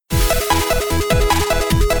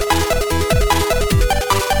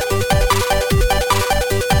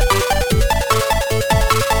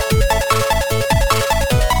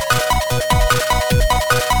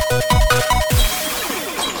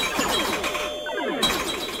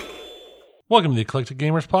Welcome to the Eclectic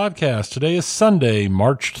Gamers Podcast. Today is Sunday,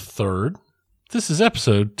 March 3rd. This is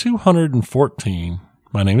episode 214.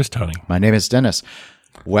 My name is Tony. My name is Dennis.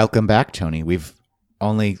 Welcome back, Tony. We've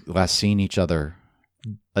only last seen each other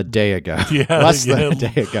a day ago. Yeah, less than a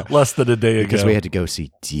day ago. Less than a day ago. Because we had to go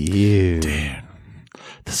see Dune. Dune.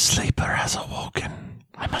 The sleeper has awoken.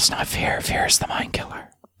 I must not fear. Fear is the mind killer.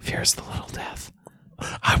 Fear is the little death.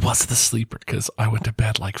 I was the sleeper because I went to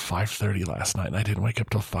bed like 5:30 last night and I didn't wake up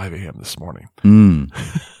till 5 a.m. this morning. Oh,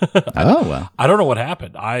 well. I don't know what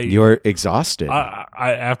happened. You were exhausted.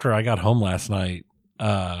 After I got home last night,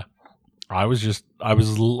 It's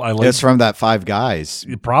from that Five Guys.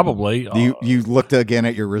 Probably. You looked again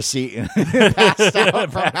at your receipt and passed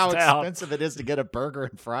out from how expensive it is to get a burger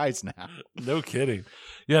and fries now. No kidding.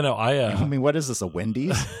 Yeah, no, I mean, what is this, a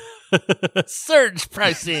Wendy's? Surge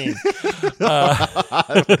pricing.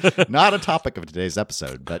 Not a topic of today's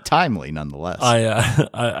episode, but timely nonetheless.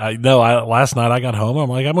 I know. Last night I got home.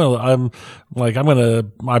 I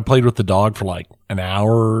played with the dog for like an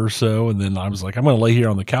hour or so, and then I was like, I'm gonna lay here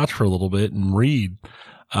on the couch for a little bit and read.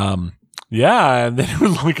 Yeah, and then it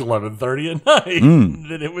was like 11:30 at night. And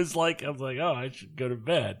then it was like, I was like, oh, I should go to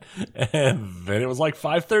bed. And then it was like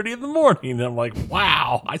 5:30 in the morning. And I'm like,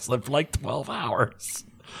 wow, I slept for like 12 hours.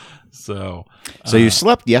 So you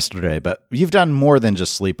slept yesterday, but you've done more than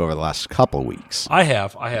just sleep over the last couple of weeks. I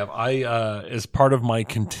have. As part of my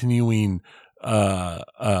continuing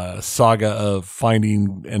saga of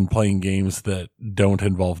finding and playing games that don't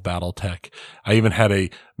involve BattleTech, I even had a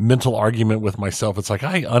mental argument with myself. It's like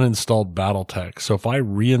I uninstalled BattleTech, so if I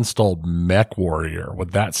reinstalled MechWarrior,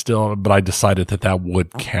 would that still? But I decided that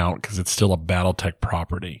would count because it's still a BattleTech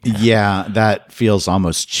property. Yeah, that feels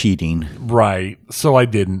almost cheating, right? So I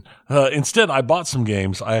didn't. Instead, I bought some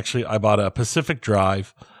games. I bought a Pacific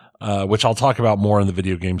Drive, which I'll talk about more in the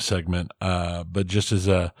video game segment. But just as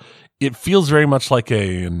it feels very much like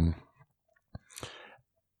an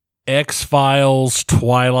X-Files,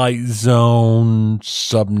 Twilight Zone,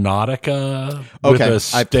 Subnautica. Okay,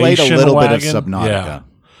 I played a little bit of Subnautica. Yeah.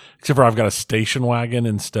 Except for I've got a station wagon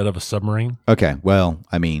instead of a submarine. Okay, well,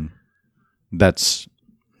 I mean, it's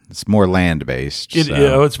more land-based.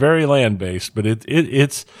 It's very land-based, but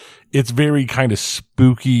it's very kind of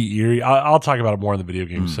spooky, eerie. I'll talk about it more in the video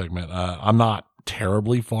game segment. I'm not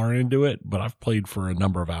terribly far into it, but I've played for a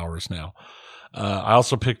number of hours now. I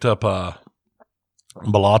also picked up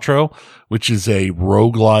Balatro, which is a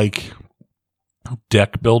roguelike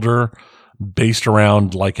deck builder based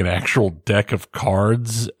around like an actual deck of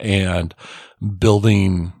cards and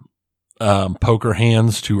building poker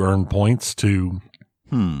hands to earn points to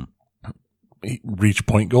reach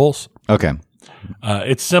point goals. Okay.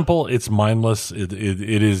 It's simple. It's mindless. It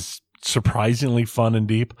is surprisingly fun and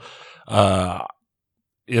deep.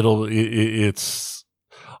 It's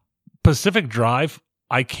Pacific Drive.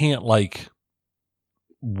 I can't like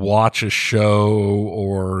watch a show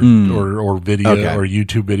or video or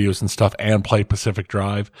YouTube videos and stuff and play Pacific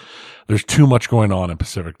Drive. There's too much going on in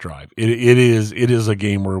Pacific Drive. It is a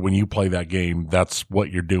game where when you play that game, that's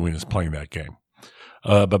what you're doing is playing that game.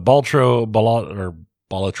 But Balatro,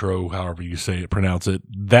 however you pronounce it,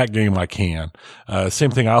 that game I can.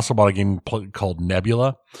 Same thing, I also bought a game called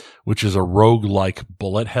Nebula, which is a roguelike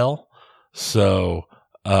bullet hell. So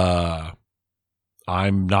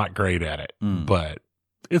I'm not great at it, but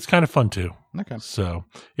it's kind of fun too. Okay. So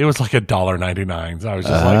it was like $1.99. So I was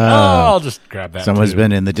just like, I'll just grab that. Someone's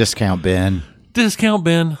been in the discount bin.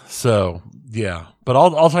 So yeah, but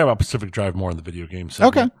I'll talk about Pacific Drive more in the video game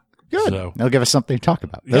segment. Okay. Good. So, they'll give us something to talk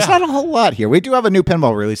about. There's not a whole lot here. We do have a new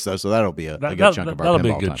pinball release, though, so that'll be a good chunk of our pinball. That'll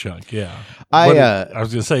be a good chunk, yeah. I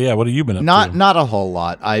was going to say, what have you been up to? Not a whole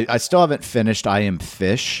lot. I still haven't finished I Am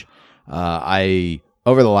Fish.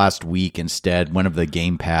 Over the last week, instead, one of the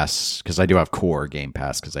Game Pass, because I do have Core Game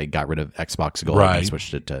Pass, because I got rid of Xbox Gold and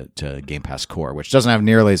switched it to Game Pass Core, which doesn't have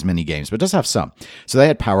nearly as many games, but does have some. So they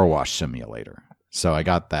had Power Wash Simulator. So I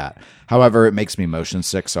got that. However, it makes me motion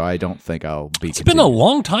sick, so I don't think I'll be. It's been a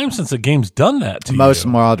long time since a game's done that to Most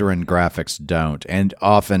modern graphics don't. And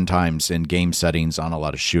oftentimes in game settings on a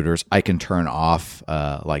lot of shooters, I can turn off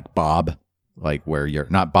like Bob, like where you're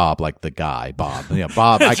not Bob, like the guy, Bob. Yeah,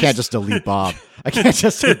 Bob. I can't just delete Bob. I can't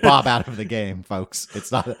just take Bob out of the game, folks. It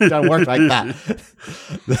doesn't work like that.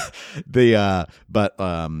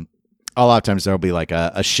 A lot of times there'll be like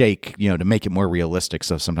a shake, to make it more realistic.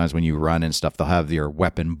 So sometimes when you run and stuff, they'll have your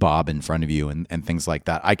weapon bob in front of you and things like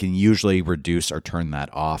that. I can usually reduce or turn that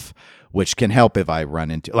off, which can help if I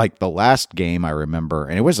run into, like the last game I remember,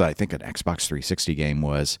 and it was, I think, an Xbox 360 game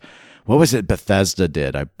was, what was it Bethesda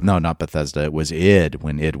did? No, not Bethesda. It was id,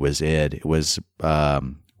 when id was id. It was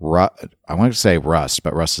I want to say Rust,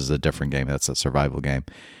 but Rust is a different game. That's a survival game.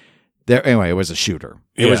 Anyway, it was a shooter.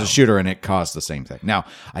 It was a shooter, and it caused the same thing. Now,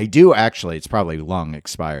 I do actually, it's probably long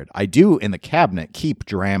expired. I do in the cabinet keep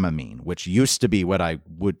Dramamine, which used to be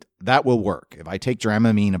that will work. If I take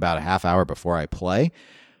Dramamine about a half hour before I play,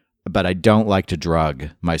 but I don't like to drug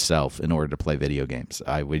myself in order to play video games.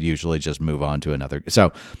 I would usually just move on to another.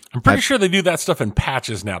 So I'm pretty sure they do that stuff in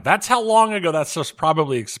patches now. That's how long ago that stuff's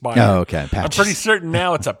probably expired. Oh, okay. Patches. I'm pretty certain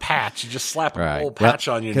now it's a patch. You just slap a whole patch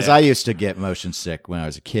on your neck. Because I used to get motion sick when I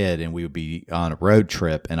was a kid, and we would be on a road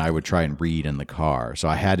trip, and I would try and read in the car. So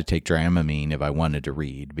I had to take Dramamine if I wanted to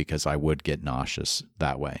read, because I would get nauseous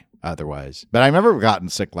that way otherwise. But I've never gotten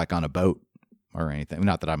sick like on a boat or anything.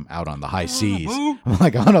 Not that I'm out on the high seas. I'm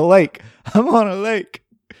like on a lake. I'm on a lake.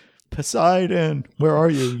 Poseidon, where are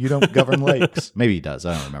you? You don't govern lakes. Maybe he does.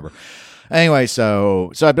 I don't remember. Anyway,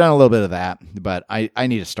 so I've done a little bit of that, but I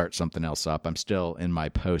need to start something else up. I'm still in my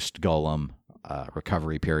post-Golem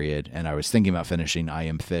recovery period, and I was thinking about finishing I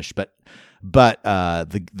Am Fish, but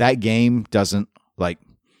that game doesn't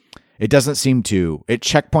it doesn't seem to. It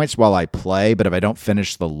checkpoints while I play, but if I don't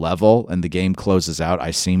finish the level and the game closes out, I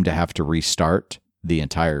seem to have to restart the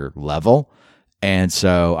entire level. And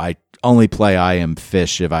so I only play I Am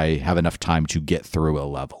Fish if I have enough time to get through a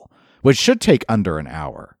level, which should take under an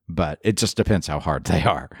hour, but it just depends how hard they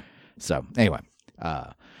are. So anyway,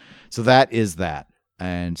 so that is that.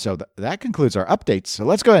 And so that concludes our updates. So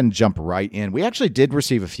let's go ahead and jump right in. We actually did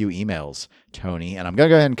receive a few emails, Tony, and I'm going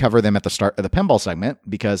to go ahead and cover them at the start of the pinball segment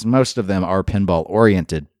because most of them are pinball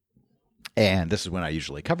oriented. And this is when I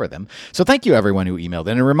usually cover them. So thank you, everyone who emailed.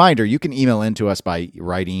 And a reminder, you can email in to us by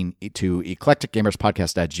writing to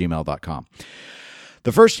eclecticgamerspodcast@gmail.com.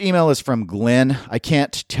 The first email is from Glenn. I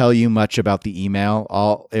can't tell you much about the email.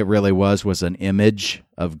 All it really was an image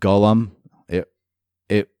of Golem.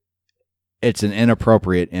 It's an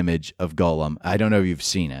inappropriate image of Golem. I don't know if you've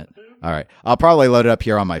seen it. All right. I'll probably load it up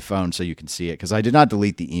here on my phone so you can see it because I did not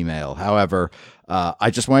delete the email. However, I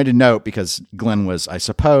just wanted to note because Glenn was, I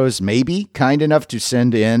suppose, maybe kind enough to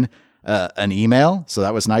send in an email. So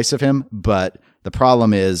that was nice of him. But the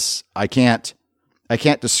problem is I can't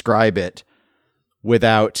describe it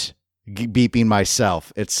without beeping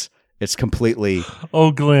myself. It's completely. Oh,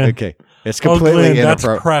 Glenn. Okay. It's completely inappropriate.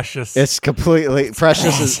 That's precious. It's completely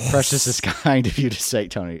precious is kind of you to say,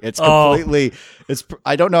 Tony. It's completely.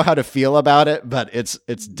 I don't know how to feel about it, but it's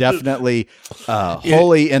definitely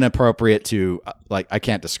wholly inappropriate to I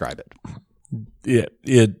can't describe it.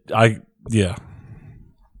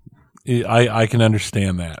 I can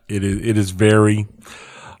understand that. It is very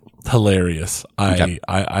hilarious. Okay.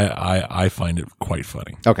 I find it quite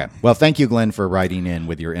funny. Okay. Well, thank you, Glenn, for writing in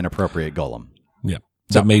with your inappropriate Golem. Yeah.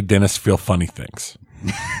 That made Dennis feel funny things.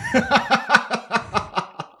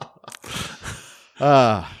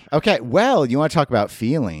 Okay. Well, you want to talk about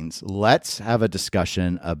feelings? Let's have a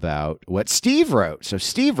discussion about what Steve wrote. So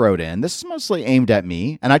Steve wrote in. This is mostly aimed at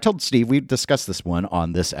me. And I told Steve we'd discuss this one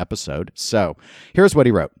on this episode. So here's what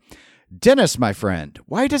he wrote. Dennis, my friend,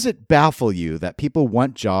 why does it baffle you that people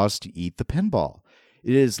want Jaws to eat the pinball?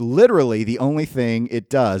 It is literally the only thing it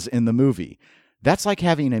does in the movie. That's like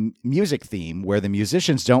having a music theme where the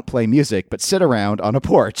musicians don't play music but sit around on a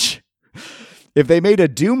porch. If they made a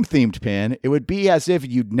Doom-themed pin, it would be as if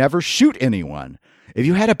you'd never shoot anyone. If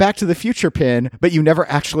you had a Back to the Future pin, but you never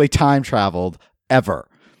actually time traveled, ever.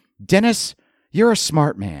 Dennis, you're a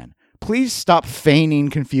smart man. Please stop feigning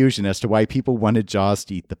confusion as to why people wanted Jaws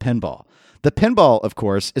to eat the pinball. The pinball, of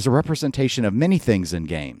course, is a representation of many things in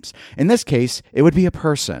games. In this case, it would be a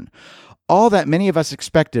person. All that many of us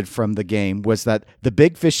expected from the game was that the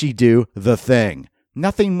big fishy do the thing.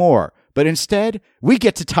 Nothing more. But instead, we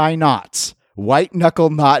get to tie knots. White knuckle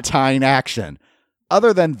knot tying action.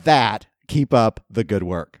 Other than that, keep up the good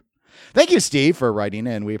work. Thank you, Steve, for writing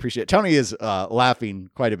in. We appreciate it. Tony is laughing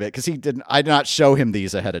quite a bit because I did not show him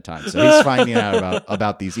these ahead of time. So he's finding out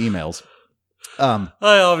about these emails. I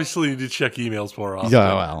obviously need to check emails more often.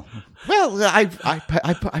 Yeah, well,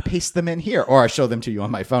 I paste them in here, or I show them to you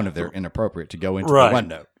on my phone if they're inappropriate to go into the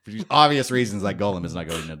OneNote. For obvious reasons, like Golem is not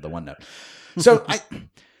going into the OneNote. So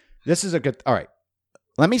this is a good. All right,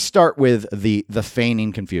 let me start with the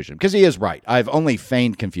feigning confusion because he is right. I've only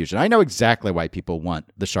feigned confusion. I know exactly why people want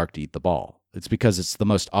the shark to eat the ball. It's because it's the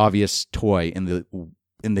most obvious toy in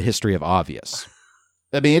the history of obvious.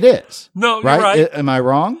 I mean, it is. No, you're right. Am I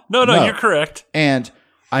wrong? No, you're correct. And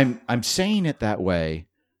I'm saying it that way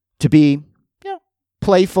to be,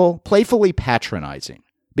 playfully patronizing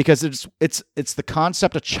because it's the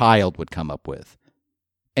concept a child would come up with.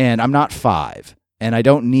 And I'm not 5, and I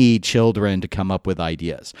don't need children to come up with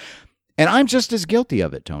ideas. And I'm just as guilty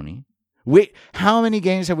of it, Tony. How many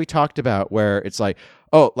games have we talked about where it's like,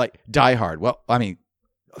 oh, like Die Hard? Well, I mean,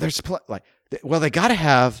 there's they got to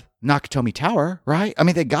have Nakatomi Tower, right? I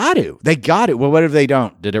mean, they got to. Well, what if they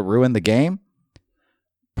don't? Did it ruin the game?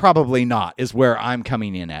 Probably not, is where I'm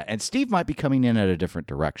coming in at. And Steve might be coming in at a different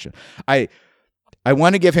direction. I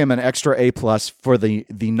want to give him an extra A+ for the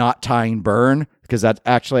not tying burn, because that's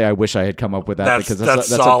actually, I wish I had come up with that, because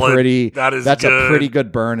that's a pretty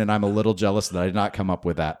good burn, and I'm a little jealous that I did not come up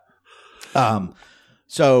with that.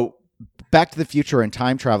 So Back to the Future and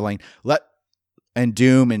time traveling, and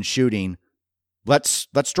Doom and shooting. Let's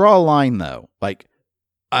draw a line though. Like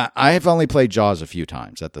I have only played Jaws a few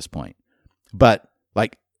times at this point, but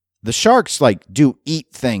like the sharks do eat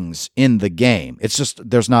things in the game. It's just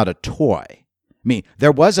there's not a toy. I mean,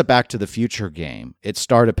 there was a Back to the Future game. It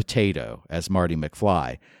starred a potato as Marty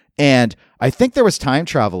McFly, and I think there was time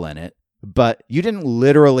travel in it, but you didn't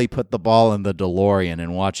literally put the ball in the DeLorean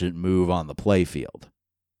and watch it move on the playfield.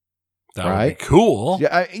 That would be cool.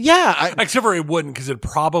 Yeah. Except for it wouldn't, because it'd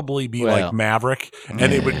probably be like Maverick,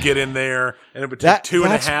 and it would get in there, and it would take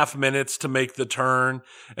 2.5 minutes to make the turn,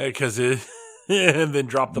 because and then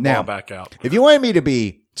drop the ball back out. If you wanted me to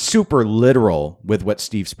be super literal with what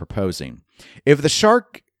Steve's proposing, if the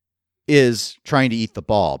shark is trying to eat the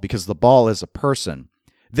ball because the ball is a person,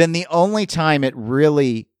 then the only time it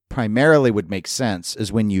really primarily would make sense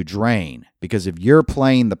is when you drain, because if you're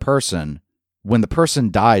playing the person, when the person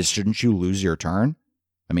dies, shouldn't you lose your turn?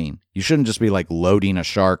 I mean, you shouldn't just be loading a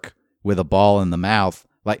shark with a ball in the mouth.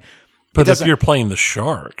 But if you're playing the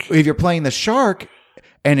shark. If you're playing the shark,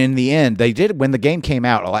 and in the end, they did, when the game came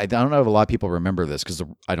out, I don't know if a lot of people remember this because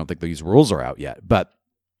I don't think these rules are out yet, but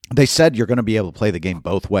they said you're going to be able to play the game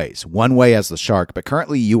both ways. One way as the shark, but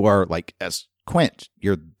currently you are as Quint.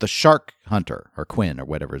 You're the shark hunter, or Quinn, or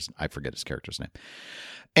whatever. I forget his character's name.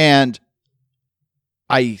 And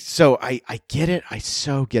I get it. I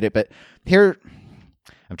so get it. But here,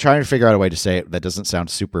 I'm trying to figure out a way to say it that doesn't sound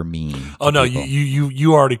super mean. Oh no,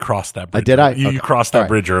 you already crossed that bridge. Did I? You crossed that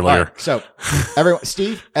bridge earlier. Right. So everyone,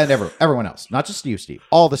 Steve, and everyone else, not just you, Steve,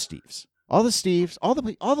 all the Steves, all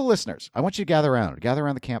the listeners. I want you to gather around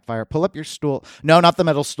the campfire, pull up your stool. No, not the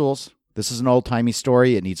metal stools. This is an old timey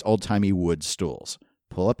story. It needs old timey wood stools.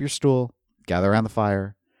 Pull up your stool, gather around the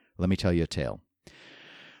fire. Let me tell you a tale.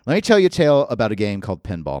 Let me tell you a tale about a game called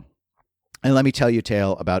Pinball. And let me tell you a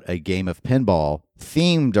tale about a game of pinball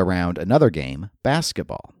themed around another game,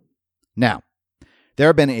 basketball. Now, there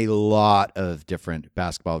have been a lot of different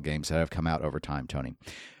basketball games that have come out over time, Tony.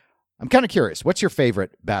 I'm kind of curious. What's your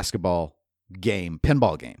favorite basketball game,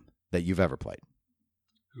 pinball game, that you've ever played?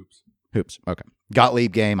 Hoops. Okay.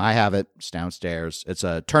 Gottlieb game. I have it. It's downstairs. It's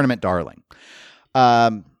a tournament darling.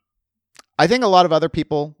 I think a lot of other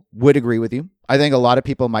people would agree with you. I think a lot of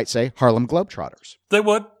people might say Harlem Globetrotters. They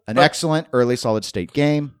would. An excellent early solid state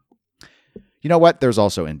game. You know what? There's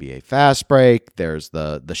also NBA Fast Break. There's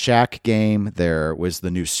the Shaq game. There was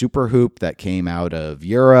the new Super Hoop that came out of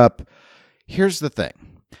Europe. Here's the thing.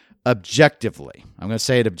 Objectively, I'm going to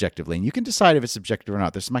say it objectively, and you can decide if it's objective or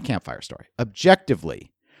not. This is my campfire story.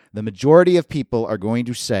 Objectively, the majority of people are going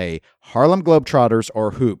to say Harlem Globetrotters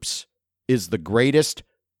or Hoops is the greatest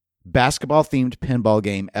basketball-themed pinball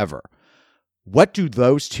game ever. What do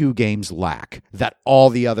those two games lack that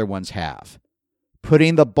all the other ones have?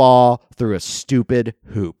 Putting the ball through a stupid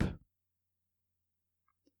hoop.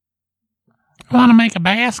 I want to make a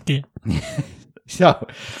basket. So,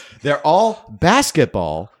 they're all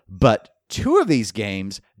basketball, but two of these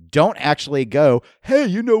games don't actually go, hey,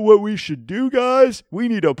 you know what we should do, guys? We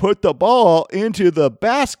need to put the ball into the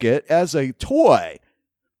basket as a toy.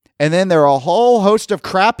 And then there are a whole host of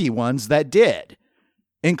crappy ones that did,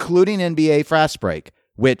 including NBA Fast Break,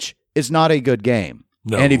 which is not a good game.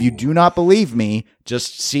 No. And if you do not believe me,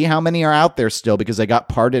 just see how many are out there still, because they got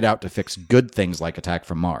parted out to fix good things like Attack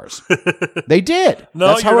from Mars. They did.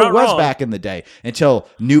 That's how it was back in the day, until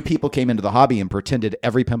new people came into the hobby and pretended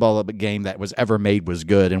every pinball game that was ever made was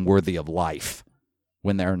good and worthy of life,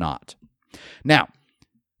 when they're not. Now,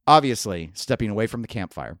 obviously, stepping away from the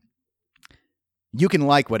campfire, you can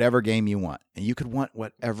like whatever game you want, and you could want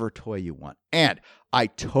whatever toy you want. And I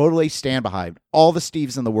totally stand behind all the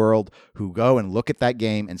Steves in the world who go and look at that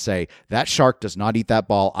game and say, that shark does not eat that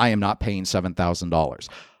ball. I am not paying $7,000.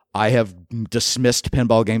 I have dismissed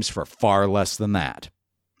pinball games for far less than that.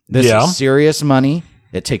 This is serious money.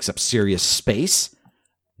 It takes up serious space.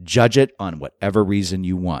 Judge it on whatever reason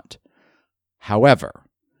you want. However,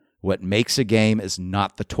 what makes a game is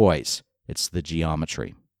not the toys. It's the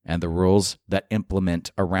geometry and the rules that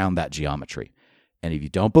implement around that geometry. And if you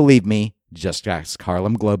don't believe me, just ask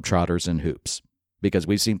Harlem Globetrotters and Hoops. because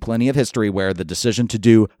we've seen plenty of history where the decision to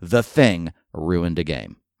do the thing ruined a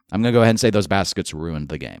game. I'm going to go ahead and say those baskets ruined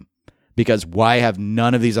the game. Because why have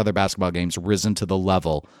none of these other basketball games risen to the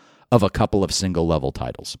level of a couple of single-level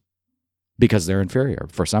titles? Because they're inferior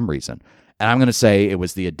for some reason. And I'm going to say it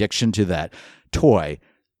was the addiction to that toy.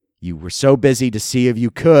 You were so busy to see if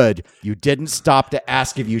you could, you didn't stop to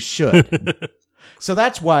ask if you should. So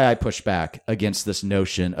that's why I push back against this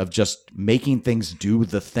notion of just making things do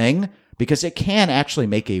the thing, because it can actually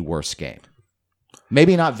make a worse game.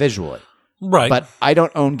 Maybe not visually. Right. But I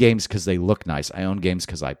don't own games because they look nice. I own games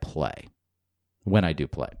because I play. When I do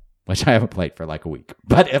play. Which I haven't played for like a week.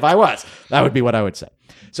 But if I was, that would be what I would say.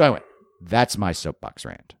 So anyway, that's my soapbox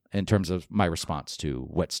rant in terms of my response to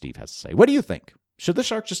what Steve has to say. What do you think? Should the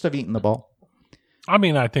Sharks just have eaten the ball? I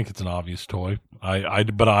mean, I think it's an obvious toy.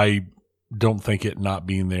 But I don't think it not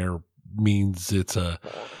being there means it's a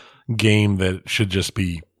game that should just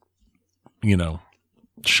be,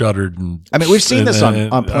 shuttered. And I mean, we've seen this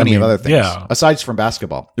on plenty of other things. Yeah. Aside from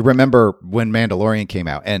basketball. Remember when Mandalorian came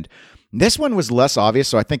out, and this one was less obvious,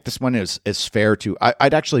 so I think this one is fair to.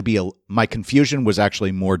 I'd actually be my confusion was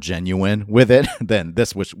actually more genuine with it than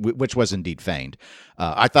this, which was indeed feigned.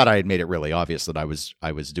 I thought I had made it really obvious that I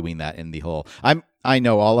was doing that in the whole. I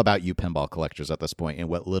know all about you pinball collectors at this point and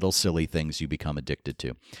what little silly things you become addicted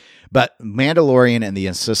to. But Mandalorian and the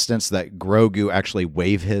insistence that Grogu actually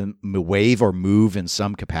wave or move in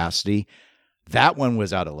some capacity, that one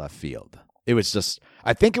was out of left field. It was just,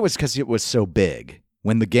 I think it was because it was so big.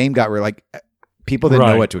 When the game got people didn't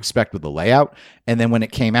know what to expect with the layout. And then when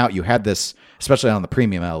it came out, you had this, especially on the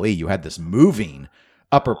premium LE, you had this moving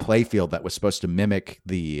upper playfield that was supposed to mimic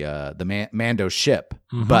the Mando ship.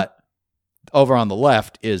 Mm-hmm. But over on the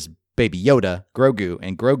left is Baby Yoda, Grogu,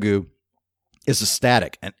 and Grogu is a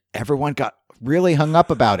static. And everyone got really hung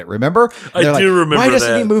up about it. Remember? I do remember Why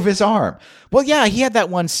doesn't that. he move his arm? Well, yeah, he had that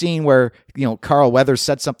one scene where, Carl Weathers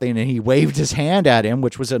said something and he waved his hand at him,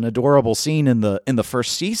 which was an adorable scene in the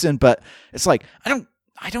first season. But it's like, I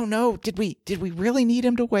don't know. Did we really need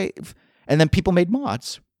him to wave? And then people made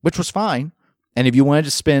mods, which was fine. And if you wanted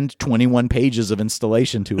to spend 21 pages of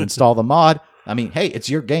installation to install the mod, I mean, hey, it's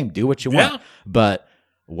your game. Do what you want. But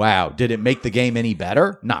wow, did it make the game any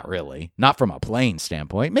better? Not really. Not from a playing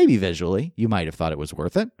standpoint. Maybe visually. You might have thought it was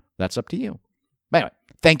worth it. That's up to you. But anyway,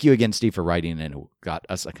 thank you again, Steve, for writing, and it got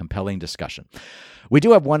us a compelling discussion. We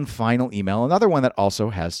do have one final email, another one that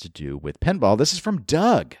also has to do with pinball. This is from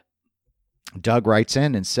Doug. Doug writes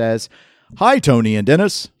in and says, "Hi, Tony and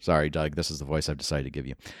Dennis." Sorry, Doug, this is the voice I've decided to give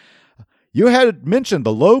you. "You had mentioned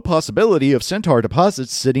the low possibility of Centaur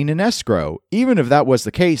deposits sitting in escrow. Even if that was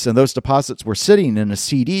the case and those deposits were sitting in a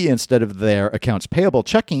CD instead of their accounts payable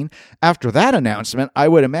checking, after that announcement, I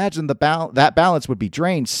would imagine that balance would be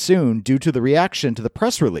drained soon due to the reaction to the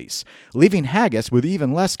press release, leaving Haggis with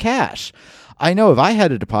even less cash. I know if I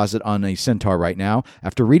had a deposit on a Centaur right now,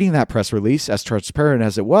 after reading that press release, as transparent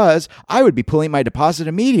as it was, I would be pulling my deposit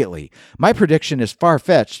immediately. My prediction is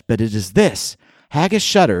far-fetched, but it is this. Haggis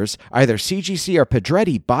Shutters, either CGC or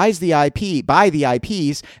Pedretti buy the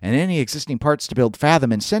IPs and any existing parts to build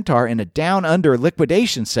Fathom and Centaur in a down-under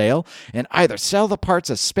liquidation sale, and either sell the parts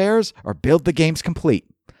as spares or build the games complete."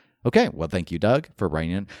 Okay, well, thank you, Doug, for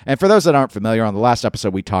writing in. And for those that aren't familiar, on the last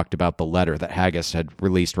episode, we talked about the letter that Haggis had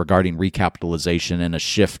released regarding recapitalization and a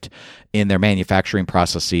shift in their manufacturing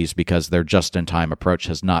processes because their just-in-time approach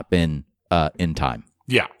has not been in time.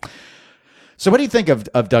 Yeah. So what do you think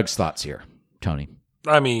of Doug's thoughts here, Tony?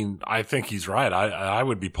 I mean, I think he's right. I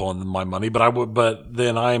would be pulling my money, but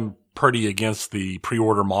then I'm pretty against the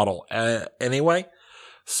pre-order model anyway.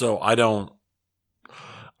 So I don't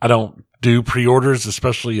do pre-orders,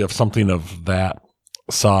 especially of something of that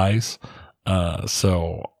size.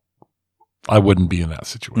 So I wouldn't be in that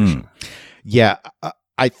situation. Yeah,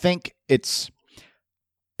 I think it's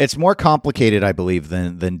more complicated, I believe,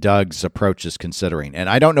 than Doug's approach is considering. And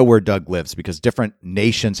I don't know where Doug lives because different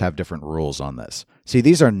nations have different rules on this. See,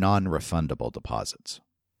 these are non-refundable deposits.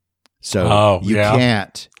 So you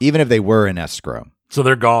can't, even if they were in escrow. So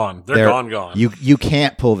they're gone. They're gone. You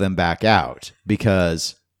can't pull them back out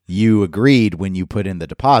because you agreed when you put in the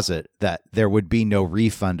deposit that there would be no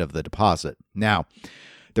refund of the deposit. Now,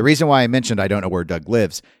 the reason why I mentioned I don't know where Doug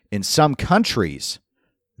lives, in some countries,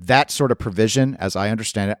 that sort of provision, as I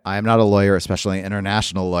understand it, I am not a lawyer, especially an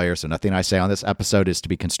international lawyer, so nothing I say on this episode is to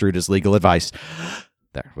be construed as legal advice.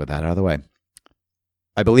 There, with that out of the way.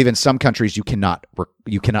 I believe in some countries you cannot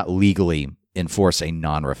legally enforce a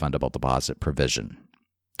non-refundable deposit provision.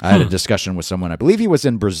 I had a discussion with someone, I believe he was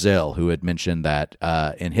in Brazil, who had mentioned that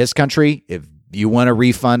in his country, if you want a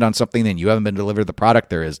refund on something and you haven't been delivered the product,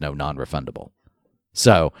 there is no non-refundable.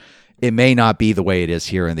 So It may not be the way it is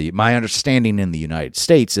here my understanding in the United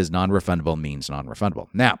States is non-refundable means non-refundable.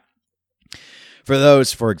 Now, for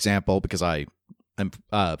those, for example, because I am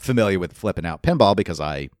familiar with Flippin' Out Pinball because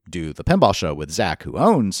I do the pinball show with Zach, who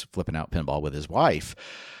owns Flippin' Out Pinball with his wife,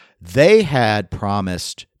 they had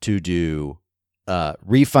promised to do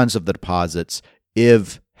refunds of the deposits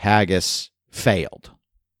if Haggis failed.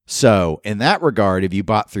 So in that regard, if you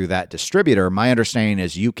bought through that distributor, my understanding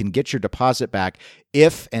is you can get your deposit back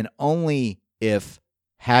if and only if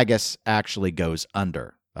Haggis actually goes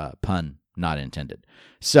under, pun not intended.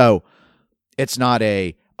 So it's not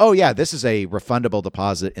this is a refundable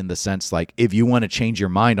deposit in the sense like if you want to change your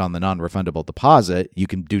mind on the non-refundable deposit, you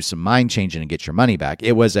can do some mind changing and get your money back.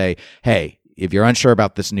 It was hey, if you're unsure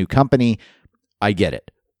about this new company, I get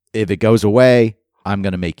it. If it goes away, I'm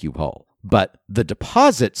going to make you whole. But the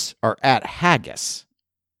deposits are at Haggis,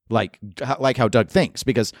 like how Doug thinks,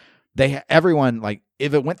 because everyone, like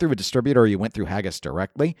if it went through a distributor or you went through Haggis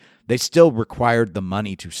directly, they still required the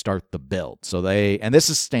money to start the build. So and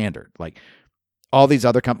this is standard, like all these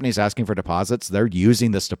other companies asking for deposits, they're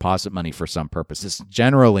using this deposit money for some purpose. It's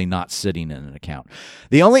generally not sitting in an account.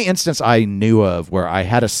 The only instance I knew of where I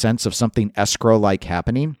had a sense of something escrow-like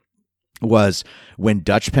happening was when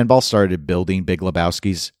Dutch Pinball started building Big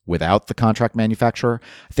Lebowski's without the contract manufacturer.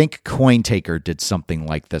 I think CoinTaker did something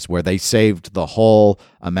like this, where they saved the whole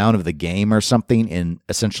amount of the game or something in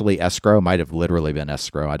essentially escrow. Might have literally been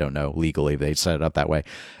escrow. I don't know. Legally, they set it up that way.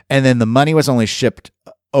 And then the money was only sent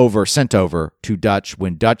over to Dutch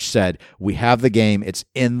when Dutch said, we have the game. It's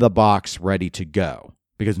in the box, ready to go.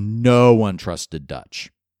 Because no one trusted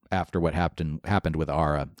Dutch after what happened with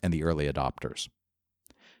Ara and the early adopters.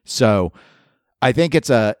 So I think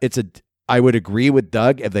I would agree with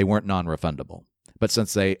Doug if they weren't non-refundable. But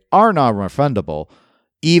since they are non-refundable,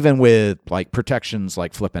 even with like protections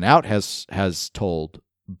like Flippin' Out has told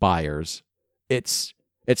buyers, it's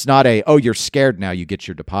not you're scared now, you get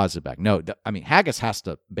your deposit back. No, Haggis has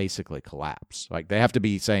to basically collapse. Like they have to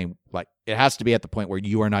be saying, like, it has to be at the point where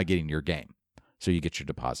you are not getting your game. So you get your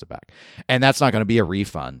deposit back. And that's not going to be a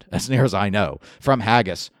refund, as near as I know, from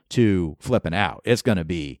Haggis to Flippin' Out. It's going to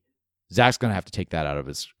be, Zach's going to have to take that out of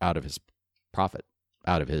his profit,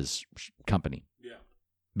 out of his company. Yeah.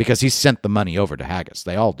 Because he sent the money over to Haggis.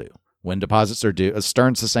 They all do. When deposits are due,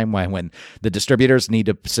 Stern's the same way. When the distributors need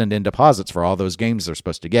to send in deposits for all those games they're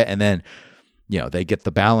supposed to get, and then, they get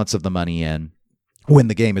the balance of the money in when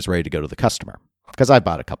the game is ready to go to the customer. Because I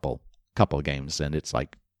bought a couple of games, and it's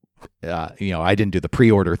like, I didn't do the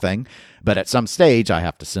pre-order thing, but at some stage I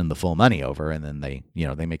have to send the full money over, and then they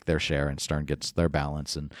make their share, and Stern gets their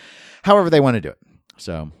balance, and however they want to do it.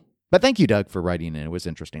 So, but thank you, Doug, for writing in. It was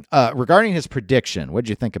interesting. Regarding his prediction, what did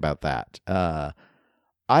you think about that?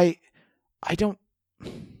 I don't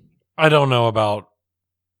know about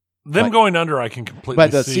them going under. I can completely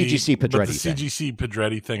but the see, CGC Pedretti but the CGC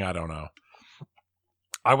Pedretti thing, I don't know.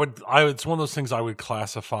 It's one of those things I would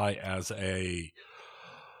classify as a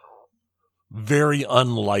very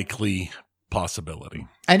unlikely possibility.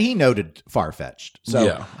 And he noted far-fetched. So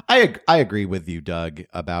yeah. I agree with you, Doug,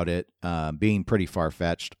 about it being pretty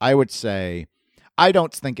far-fetched. I would say I do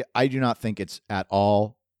not think it's at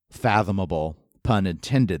all fathomable, pun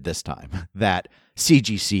intended this time, that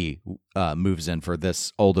CGC moves in for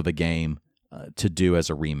this old of a game to do as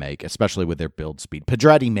a remake, especially with their build speed.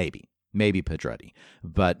 Pedretti, maybe Pedretti,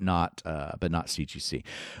 but not CGC.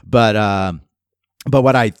 But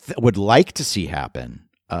what I would like to see happen,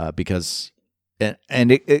 because,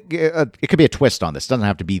 and it could be a twist on this. It doesn't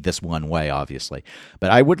have to be this one way, obviously.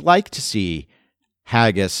 But I would like to see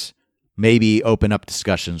Haggis maybe open up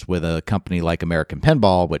discussions with a company like American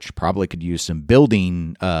Pinball, which probably could use some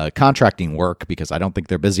building, contracting work, because I don't think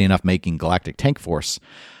they're busy enough making Galactic Tank Force,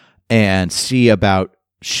 and see about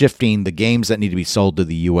shifting the games that need to be sold to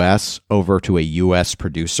the U.S. over to a U.S.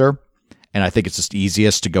 producer. And I think it's just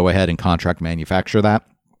easiest to go ahead and contract manufacture that.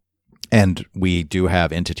 And we do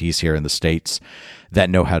have entities here in the States that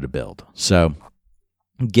know how to build. So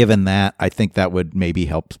given that, I think that would maybe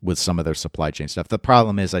help with some of their supply chain stuff. The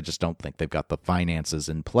problem is I just don't think they've got the finances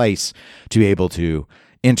in place to be able to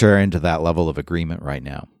enter into that level of agreement right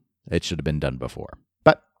now. It should have been done before.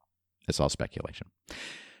 But it's all speculation.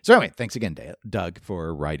 So anyway, thanks again, Doug,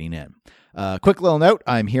 for writing in. Quick little note,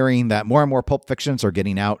 I'm hearing that more and more Pulp Fictions are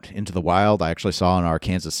getting out into the wild. I actually saw in our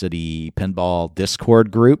Kansas City Pinball Discord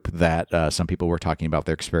group that some people were talking about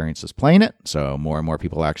their experiences playing it. So more and more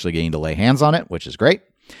people are actually getting to lay hands on it, which is great.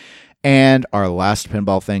 And our last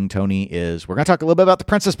pinball thing, Tony, is we're going to talk a little bit about The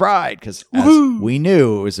Princess Bride, because as we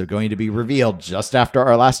knew, it was going to be revealed just after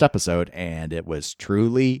our last episode, and it was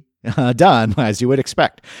truly done, as you would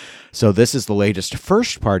expect. So this is the latest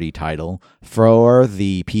first-party title for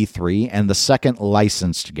the P3 and the second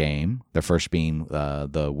licensed game, the first being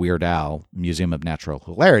the Weird Al Museum of Natural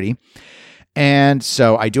Hilarity. And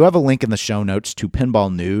so I do have a link in the show notes to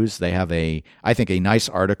Pinball News. They have I think a nice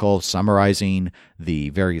article summarizing the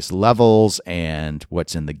various levels and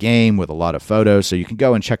what's in the game with a lot of photos. So you can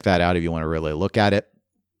go and check that out if you want to really look at it.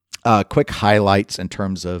 Quick highlights in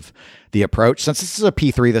terms of the approach. Since this is a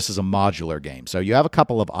P3, this is a modular game. So you have a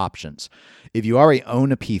couple of options. If you already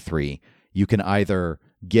own a P3, you can either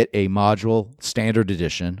get a module standard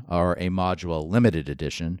edition or a module limited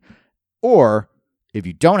edition, or if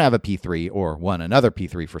you don't have a P3 or want another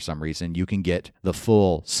P3 for some reason, you can get the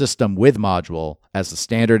full system with module as the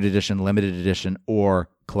standard edition, limited edition, or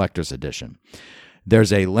collector's edition.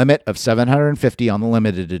 There's a limit of 750 on the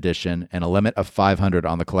limited edition and a limit of 500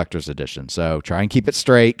 on the collector's edition. So try and keep it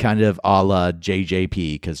straight, kind of a la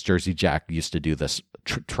JJP, because Jersey Jack used to do this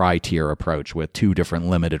tri-tier approach with two different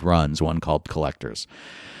limited runs, one called collector's.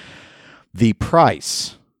 The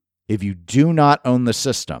price, if you do not own the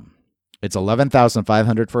system, it's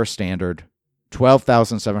 $11,500 for a standard,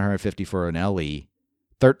 $12,750 for an LE,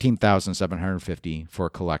 $13,750 for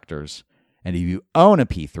collectors. And if you own a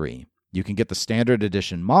P3, you can get the standard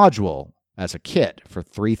edition module as a kit for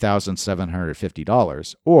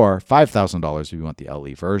 $3,750 or $5,000 if you want the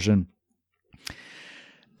LE version.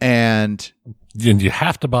 And you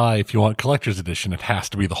have to buy, if you want collector's edition, it has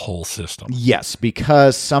to be the whole system. Yes,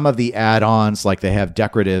 because some of the add-ons, like they have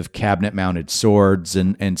decorative cabinet-mounted swords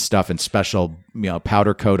and stuff and special,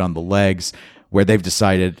 powder coat on the legs, where they've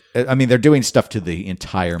decided, they're doing stuff to the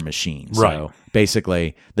entire machine. Right. So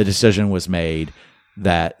basically, the decision was made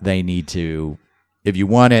that they need to, if you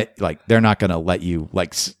want it, they're not going to let you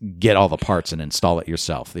get all the parts and install it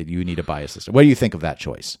yourself. You need to buy a system. What do you think of that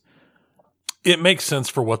choice? It makes sense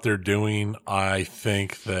for what they're doing. I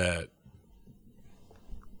think that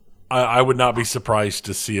I would not be surprised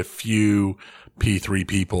to see a few P3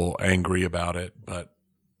 people angry about it, but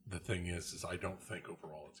the thing is I don't think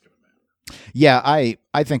overall it's going to matter. Yeah, I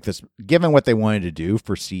think this, given what they wanted to do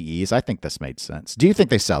for CEs, I think this made sense. Do you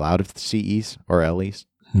think they sell out of CEs or LEs?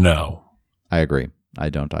 No. I agree.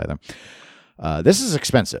 I don't either. This is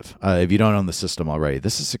expensive. If you don't own the system already,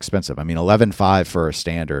 this is expensive. $11,500 for a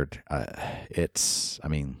standard. It's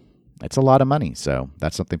a lot of money. So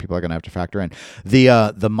that's something people are going to have to factor in.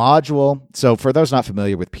 The module. So for those not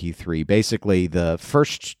familiar with P3, basically the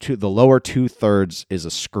lower 2/3 is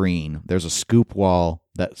a screen. There's a scoop wall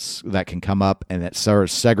that can come up and it sort of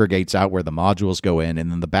segregates out where the modules go in,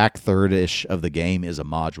 and then the back third-ish of the game is a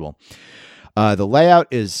module. The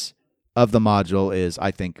layout of the module is,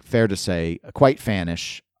 I think, fair to say, quite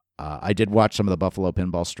fanish. I did watch some of the Buffalo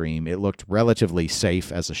Pinball stream. It looked relatively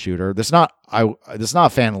safe as a shooter. This is not a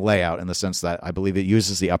fan layout in the sense that I believe it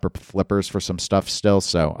uses the upper flippers for some stuff still,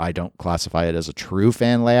 so I don't classify it as a true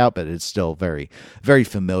fan layout, but it's still very, very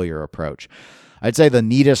familiar approach. I'd say the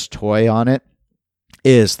neatest toy on it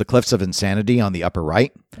is the Cliffs of Insanity on the upper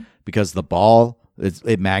right, because the ball,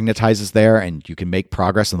 it magnetizes there and you can make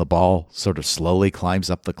progress and the ball sort of slowly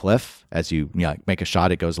climbs up the cliff. As you make a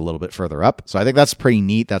shot, it goes a little bit further up. So I think that's pretty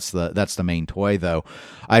neat. That's the main toy, though.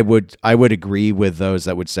 I would agree with those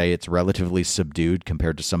that would say it's relatively subdued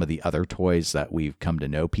compared to some of the other toys that we've come to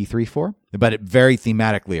know P3 for, but it very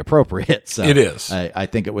thematically appropriate. So it is. I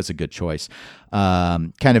think it was a good choice.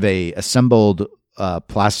 Kind of a assembled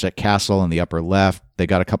plastic castle in the upper left. They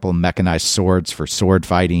got a couple of mechanized swords for sword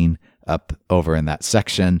fighting up over in that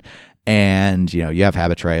section, and you have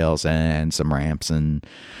habit trails and some ramps, and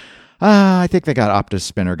I think they got Optus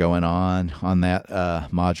spinner going on that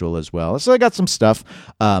module as well. So they got some stuff.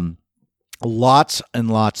 Lots and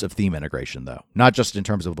lots of theme integration, though, not just in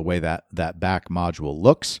terms of the way that back module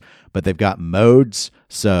looks, but they've got modes.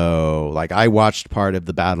 So I watched part of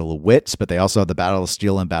the Battle of Wits, but they also have the Battle of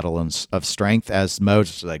Steel and Battle of Strength as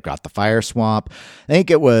modes. So they've got the Fire Swamp. I think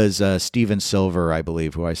it was Steven Silver, I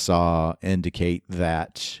believe, who I saw indicate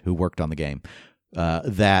who worked on the game,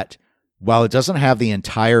 that while it doesn't have the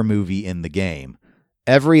entire movie in the game,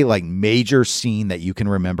 every major scene that you can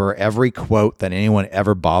remember, every quote that anyone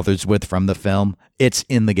ever bothers with from the film, it's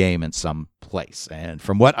in the game in some place. And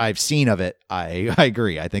from what I've seen of it, I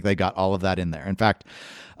agree. I think they got all of that in there. In fact,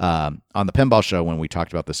 on the Pinball Show, when we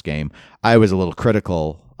talked about this game, I was a little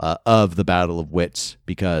critical of the Battle of Wits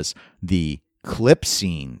because the clip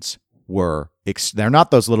scenes they're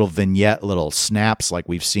not those little vignette, little snaps like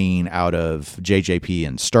we've seen out of JJP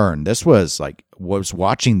and Stern. This was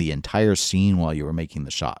watching the entire scene while you were making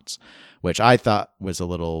the shots, which I thought was a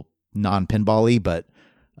little non-pinball-y, but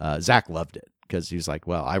Zach loved it because he's like,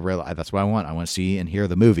 well, I realize that's what I want. I want to see and hear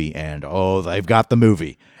the movie, and they've got the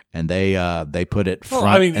movie, and they put it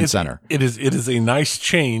front and center. It is a nice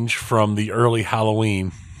change from the early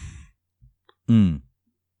Halloween.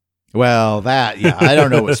 Well, I don't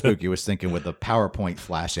know what Spooky was thinking with the PowerPoint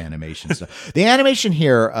flash animation stuff. The animation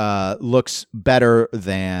here looks better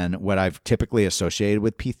than what I've typically associated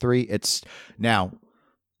with P3.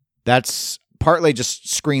 That's partly just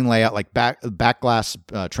screen layout, like backglass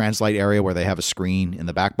translate area where they have a screen in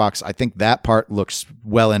the back box. I think that part looks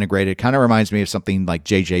well integrated. Kind of reminds me of something like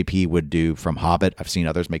JJP would do from Hobbit. I've seen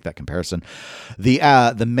others make that comparison.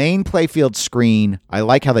 The main playfield screen, I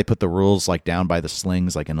like how they put the rules like down by the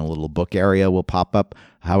slings, like in a little book area will pop up.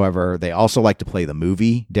 However, they also like to play the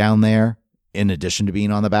movie down there in addition to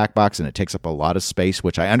being on the back box, and it takes up a lot of space,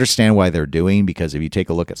 which I understand why they're doing, because if you take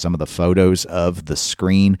a look at some of the photos of the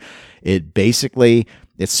screen,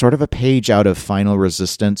 it's sort of a page out of Final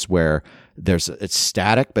Resistance where it's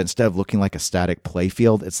static, but instead of looking like a static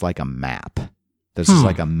playfield, it's like a map. There's just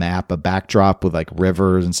like a map, a backdrop with like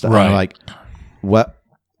rivers and stuff. Right. I'm like, what?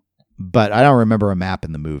 But I don't remember a map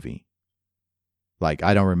in the movie. Like,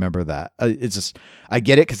 I don't remember that. It's just, I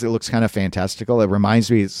get it because it looks kind of fantastical. It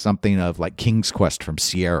reminds me of something of like King's Quest from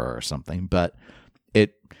Sierra or something. But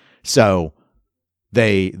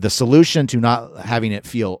the solution to not having it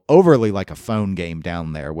feel overly like a phone game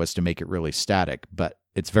down there was to make it really static, but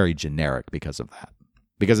it's very generic because of that.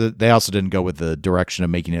 Because they also didn't go with the direction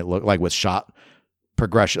of making it look like with shot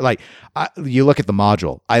progression. Like you look at the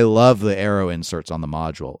module. I love the arrow inserts on the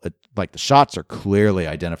module. Like the shots are clearly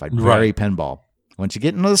identified, very pinball. Once you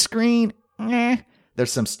get into the screen,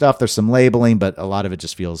 there's some stuff, there's some labeling, but a lot of it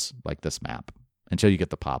just feels like this map until you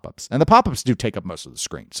get the pop-ups. And the pop-ups do take up most of the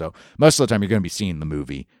screen. So most of the time you're going to be seeing the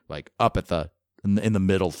movie like up at in the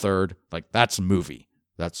middle third. Like that's a movie.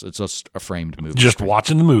 It's just a framed movie. Just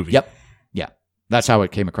watching the movie. Yep. Yeah. That's how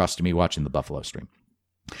it came across to me watching the Buffalo stream.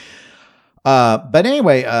 But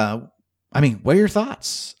anyway, what are your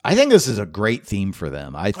thoughts? I think this is a great theme for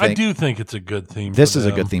them. I do think it's a good theme. This is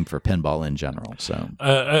a good theme for pinball in general. So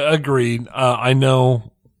agreed. I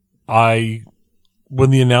know. When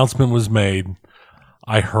the announcement was made,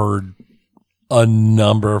 I heard a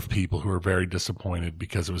number of people who were very disappointed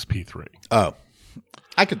because it was P3. Oh,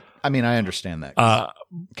 I understand that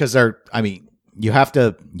because you have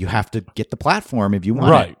to get the platform if you want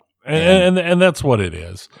right. It. And that's what it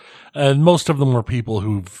is. And most of them were people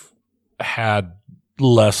who've had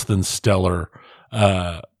less than stellar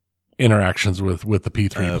interactions with the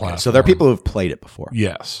P3 platform. So there are people who've played it before.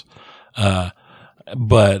 Yes.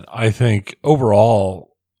 But I think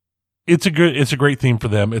overall it's a great theme for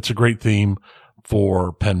them. It's a great theme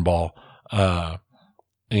for pinball.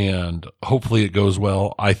 And hopefully it goes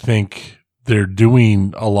well. I think they're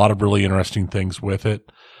doing a lot of really interesting things with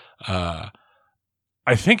it.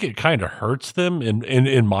 I think it kind of hurts them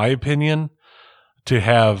in my opinion to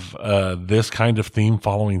have this kind of theme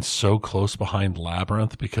following so close behind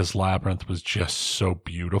Labyrinth, because Labyrinth was just so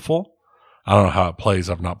beautiful. I don't know how it plays.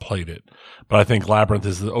 I've not played it, but I think Labyrinth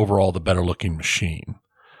is overall the better looking machine.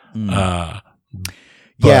 Yeah.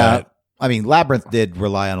 Labyrinth did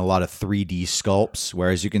rely on a lot of 3D sculpts,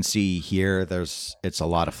 whereas you can see here, it's a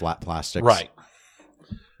lot of flat plastics. Right.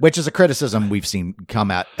 Which is a criticism we've seen come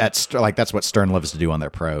at like that's what Stern loves to do on their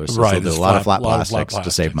pros. Right. So there's a lot of flat plastics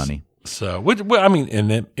to save money. So,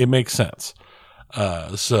 and it makes sense.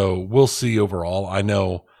 So we'll see overall. I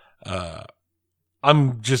know,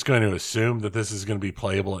 I'm just going to assume that this is going to be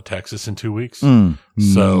playable at Texas in 2 weeks.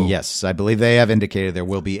 So yes, I believe they have indicated there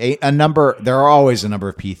will be a number. There are always a number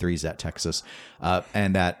of P3s at Texas,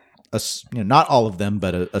 and that not all of them,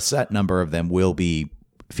 but a set number of them will be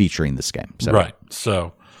featuring this game. So. Right.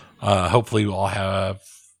 So hopefully we'll have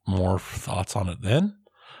more thoughts on it then.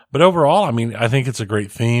 But overall, I think it's a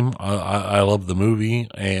great theme. I love the movie,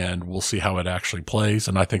 and we'll see how it actually plays.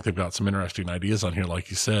 And I think they've got some interesting ideas on here, like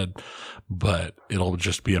you said, but it'll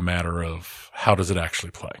just be a matter of how does it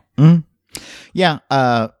actually play. Mm-hmm. Yeah.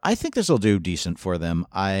 I think this will do decent for them.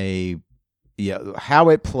 How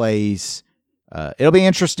it plays, it'll be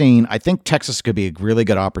interesting. I think Texas could be a really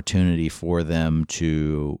good opportunity for them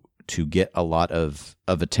to get a lot of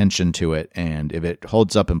attention to it, and if it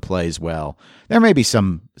holds up and plays well, there may be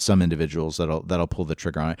some individuals that'll pull the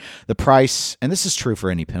trigger on it. The price, and this is true for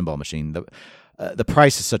any pinball machine, the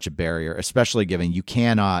price is such a barrier, especially given you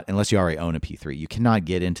cannot, unless you already own a P3, you cannot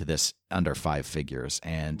get into this under 5 figures.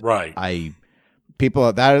 And right,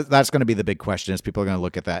 that's going to be the big question. Is people are going to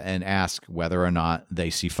look at that and ask whether or not they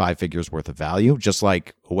see 5 figures worth of value, just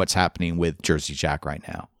like what's happening with Jersey Jack right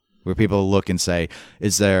now. where people look and say,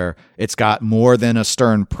 it's got more than a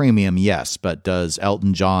Stern Premium, yes, but does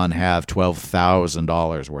Elton John have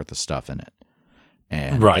 $12,000 worth of stuff in it?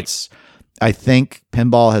 And I think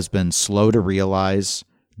pinball has been slow to realize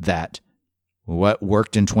that what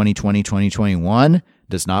worked in 2020, 2021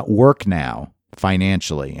 does not work now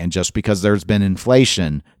financially. And just because there's been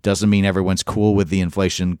inflation doesn't mean everyone's cool with the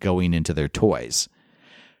inflation going into their toys.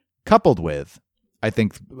 Coupled with, I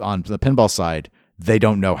think on the pinball side, they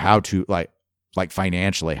don't know how to like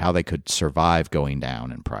financially how they could survive going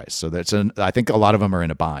down in price. So I think a lot of them are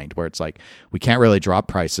in a bind where it's like, we can't really drop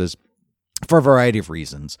prices for a variety of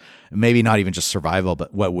reasons. Maybe not even just survival,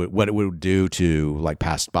 but what it would do to like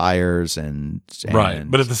past buyers and right.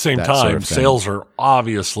 But at the same time, sort of sales are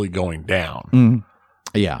obviously going down.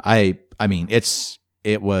 Mm-hmm. Yeah, I mean,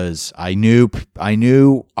 I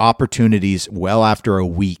knew opportunities well after a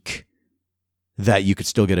week that you could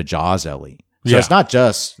still get a Jaws LE. So it's not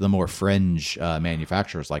just the more fringe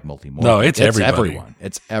manufacturers like Multimorphic. No, it's everyone.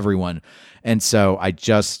 It's everyone. And so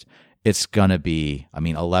it's going to be,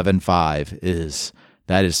 11.5 is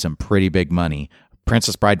some pretty big money.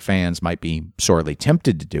 Princess Bride fans might be sorely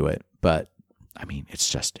tempted to do it, but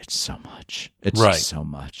it's so much. It's just so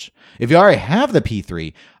much. If you already have the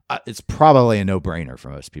P3, it's probably a no-brainer for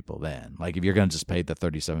most people then. Like if you're going to just pay the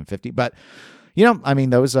 $37.50, but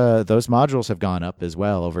those modules have gone up as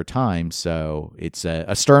well over time. So it's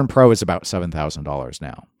a Stern Pro is about $7,000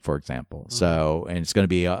 now, for example. Mm-hmm. So, and it's going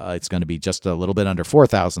to be just a little bit under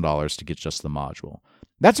 $4,000 to get just the module.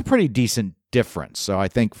 That's a pretty decent difference. So I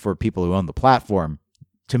think for people who own the platform,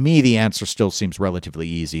 to me, the answer still seems relatively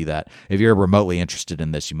easy that if you're remotely interested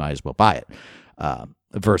in this, you might as well buy it,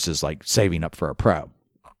 versus like saving up for a Pro.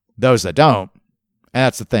 Those that don't, and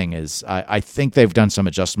that's the thing is I think they've done some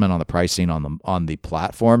adjustment on the pricing on the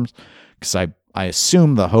platforms, because I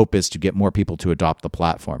assume the hope is to get more people to adopt the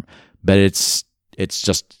platform, but it's a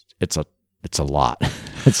lot.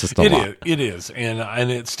 It's just a lot. It is,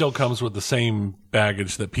 and it still comes with the same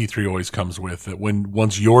baggage that P3 always comes with. That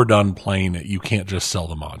once you're done playing it, you can't just sell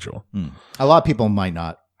the module. A lot of people might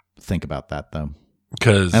not think about that though,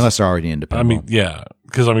 because unless they're already independent.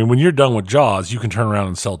 Because when you're done with Jaws, you can turn around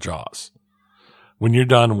and sell Jaws. When you're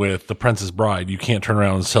done with The Princess Bride, you can't turn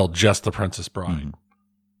around and sell just The Princess Bride. Mm-hmm.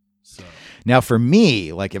 So. Now, for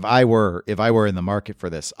me, like if I were in the market for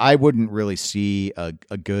this, I wouldn't really see a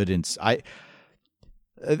good. The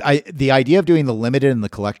idea of doing the limited and the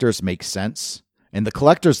collectors makes sense. And the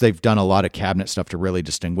collectors, they've done a lot of cabinet stuff to really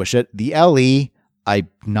distinguish it. The LE,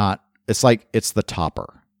 it's the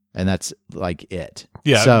topper, and that's like it.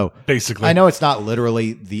 Yeah. So basically, I know it's not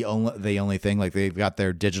literally the only thing. Like they've got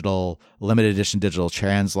their limited edition digital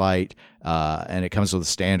translite, and it comes with a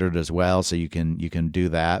standard as well, so you can do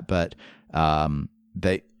that. But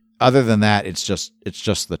other than that, it's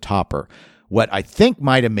just the topper. What I think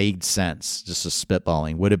might have made sense, just as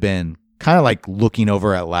spitballing, would have been kind of like looking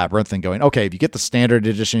over at Labyrinth and going, okay, if you get the standard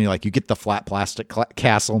edition, you get the flat plastic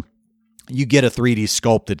castle. You get a 3D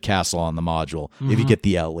sculpted castle on the module. Mm-hmm. If you get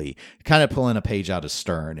the LE, kind of pulling a page out of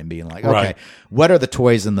Stern and being like, okay, what are the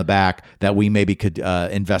toys in the back that we maybe could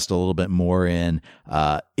invest a little bit more in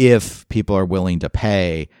if people are willing to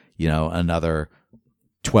pay, another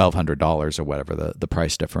 $1,200 or whatever the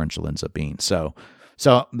price differential ends up being. So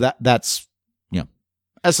that's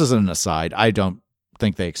this is an aside. I don't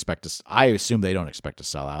think they expect to. I assume they don't expect to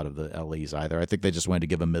sell out of the LEs either. I think they just wanted to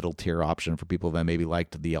give a middle tier option for people that maybe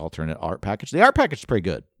liked the alternate art package. The art package is pretty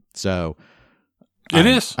good, so it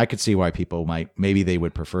is. I could see why people maybe they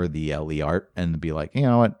would prefer the LE art and be like,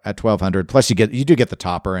 what, at $1,200 plus you do get the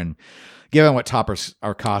topper, and given what toppers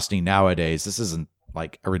are costing nowadays, this isn't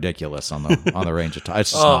like ridiculous on the range of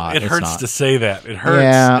it's just not. It hurts to say that. It hurts.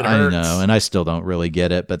 Yeah, it hurts. I know, and I still don't really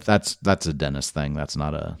get it. But that's a dentist thing. That's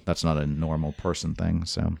not a normal person thing.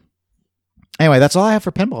 So anyway, that's all I have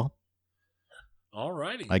for pinball. All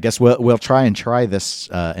righty. I guess we'll try this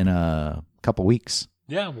in a couple weeks.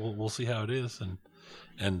 Yeah, we'll see how it is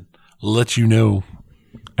and let you know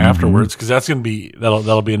afterwards, because that's going to be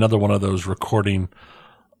that'll be another one of those recording.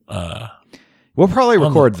 We'll probably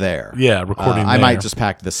record there. Yeah, recording there. I might just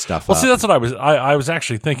pack this stuff up. Well, see, that's what I was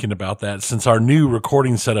actually thinking about that, since our new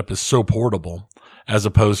recording setup is so portable as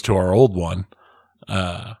opposed to our old one.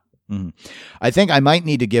 I think I might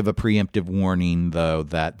need to give a preemptive warning, though,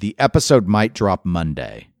 that the episode might drop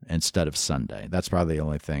Monday instead of Sunday. That's probably the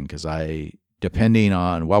only thing, because depending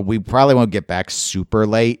on, we probably won't get back super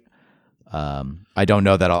late. I don't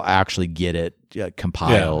know that I'll actually get it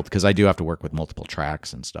compiled, because I do have to work with multiple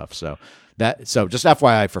tracks and stuff. So just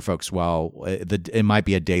FYI for folks, it might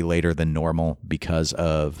be a day later than normal because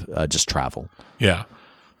of just travel. Yeah.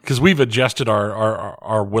 because we've adjusted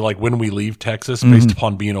our like when we leave Texas based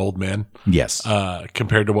upon being old men. Yes.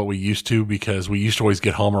 Compared to what we used to, because we used to always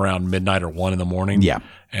get home around midnight or 1 a.m. Yeah.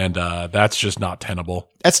 And that's just not tenable.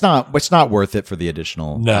 It's not worth it for the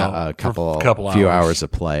additional few hours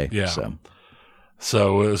of play. Yeah.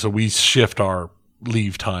 So we shift our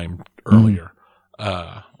leave time earlier.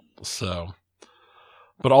 But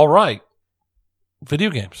all right,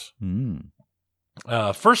 video games.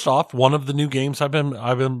 First off, one of the new games I've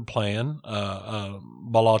been playing,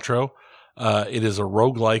 Balatro. It is a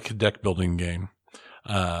roguelike deck building game,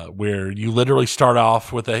 where you literally start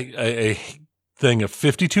off with a thing of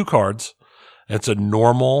 52 cards. It's a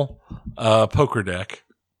normal poker deck.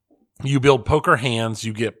 You build poker hands.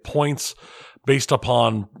 You get points based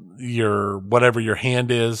upon whatever your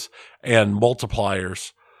hand is, and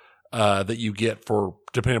multipliers that you get for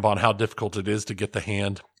depending upon how difficult it is to get the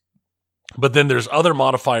hand. But then there's other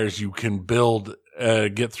modifiers you can build,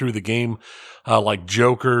 get through the game, like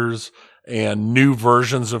jokers and new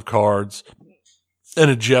versions of cards and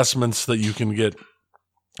adjustments that you can get.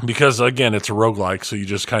 Because again, it's a roguelike, so you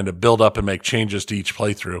just kind of build up and make changes to each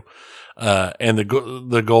playthrough. And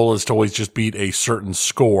the goal is to always just beat a certain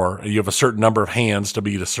score. You have a certain number of hands to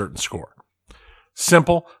beat a certain score.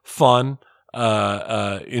 Simple, fun,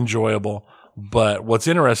 enjoyable. But what's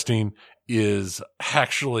interesting is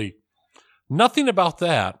actually nothing about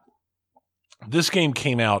that. This game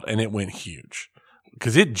came out and it went huge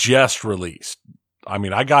because it just released. I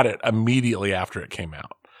mean, I got it immediately after it came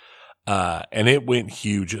out. And it went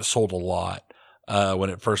huge. It sold a lot. When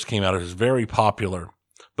it first came out, it was very popular.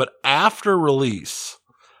 But after release,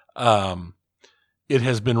 it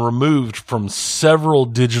has been removed from several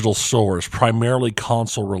digital stores, primarily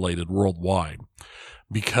console related worldwide,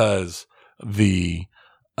 because one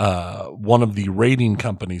of the rating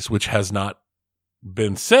companies, which has not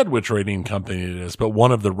been said which rating company it is, but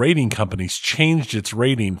one of the rating companies changed its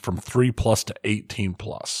rating from 3+ to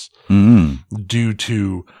 18+, due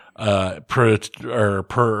to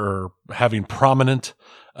having prominent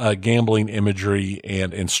gambling imagery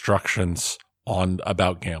and instructions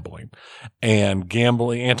about gambling. And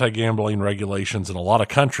anti-gambling regulations in a lot of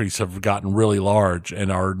countries have gotten really large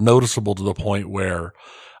and are noticeable to the point where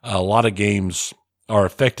a lot of games are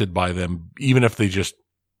affected by them, even if they just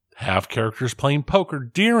have characters playing poker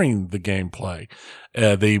during the gameplay.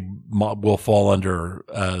 They will fall under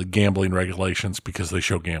gambling regulations because they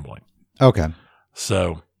show gambling. Okay.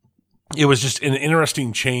 So it was just an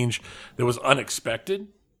interesting change that was unexpected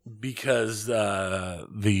because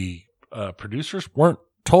the producers weren't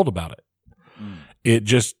told about it. It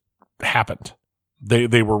just happened.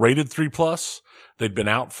 They were rated 3+. They'd been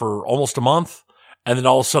out for almost a month, and then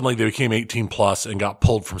all of a sudden they became 18+ and got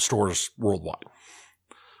pulled from stores worldwide.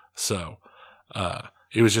 So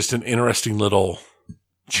it was just an interesting little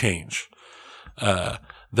change.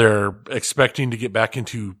 They're expecting to get back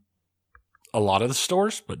into a lot of the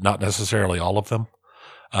stores, but not necessarily all of them,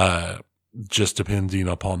 just depending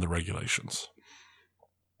upon the regulations.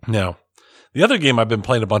 Now, the other game I've been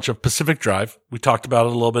playing a bunch of, Pacific Drive. We talked about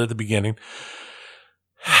it a little bit at the beginning.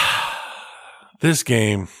 This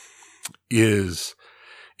game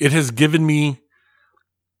it has given me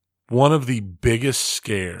one of the biggest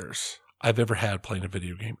scares I've ever had playing a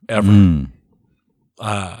video game, ever.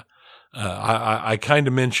 I kind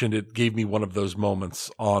of mentioned it gave me one of those moments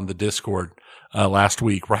on the Discord last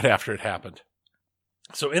week, right after it happened.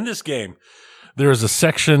 So in this game, there is a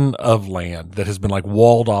section of land that has been like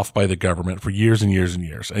walled off by the government for years and years and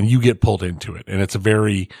years, and you get pulled into it. And it's a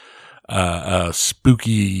very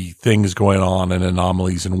spooky things going on and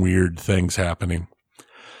anomalies and weird things happening.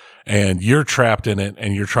 And you're trapped in it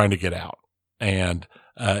and you're trying to get out. And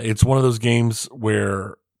it's one of those games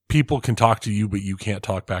where people can talk to you, but you can't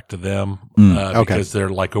talk back to them because they're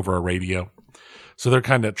like over a radio. So they're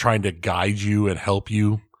kind of trying to guide you and help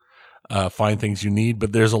you find things you need.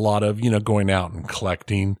 But there's a lot of, going out and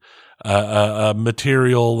collecting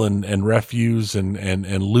material and refuse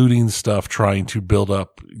and looting stuff, trying to build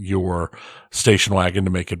up your station wagon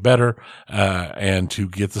to make it better and to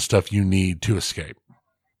get the stuff you need to escape.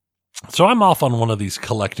 So I'm off on one of these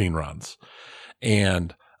collecting runs,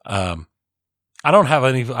 and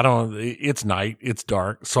it's night, it's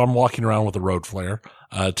dark, so I'm walking around with a road flare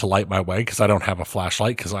to light my way because I don't have a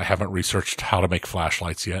flashlight because I haven't researched how to make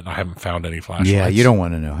flashlights yet, and I haven't found any flashlights. Yeah, you don't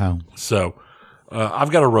want to know how. So I've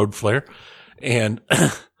got a road flare, and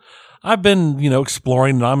I've been,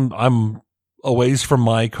 exploring, and I'm a ways from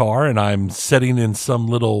my car, and I'm sitting in some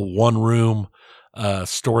little one-room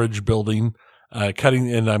storage building,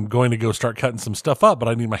 and I'm going to go start cutting some stuff up, but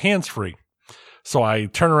I need my hands free. So I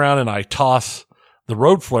turn around and I toss the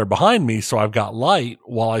road flare behind me, so I've got light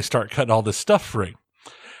while I start cutting all this stuff free.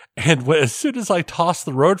 And as soon as I toss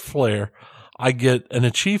the road flare, I get an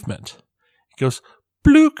achievement. It goes,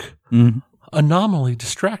 blook, anomaly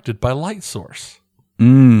distracted by light source.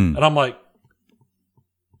 And I'm like,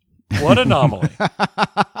 what anomaly?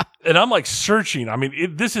 And I'm like searching. I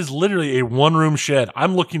mean, this is literally a one-room shed.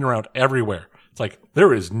 I'm looking around everywhere. It's like,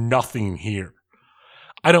 there is nothing here.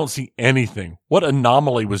 I don't see anything. What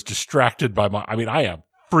anomaly was distracted by I am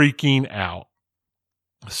freaking out.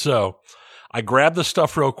 So I grab the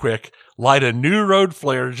stuff real quick, light a new road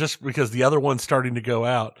flare just because the other one's starting to go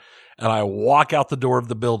out, and I walk out the door of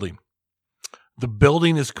the building. The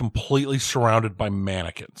building is completely surrounded by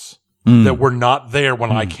mannequins that were not there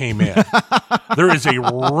when I came in. There is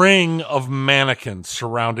a ring of mannequins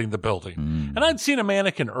surrounding the building. And I'd seen a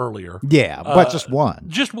mannequin earlier. Yeah, but just one.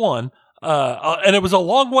 Just one. And it was a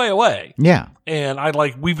long way away. Yeah. And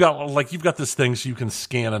you've got this thing so you can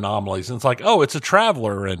scan anomalies. And it's like, oh, it's a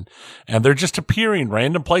traveler. And they're just appearing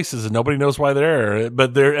random places and nobody knows why they're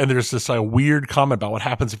there. And there's this weird comment about what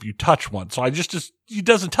happens if you touch one. So it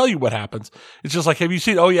doesn't tell you what happens. It's just like, have you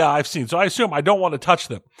seen? Oh yeah, I've seen. So I assume I don't want to touch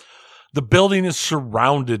them. The building is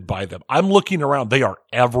surrounded by them. I'm looking around. They are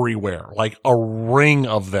everywhere, like a ring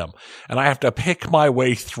of them. And I have to pick my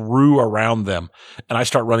way through around them. And I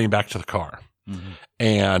start running back to the car.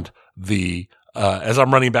 And as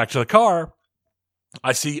I'm running back to the car,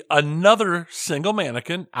 I see another single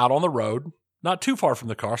mannequin out on the road, not too far from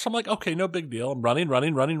the car. So I'm like, okay, no big deal. I'm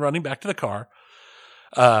running back to the car.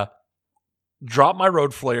 Drop my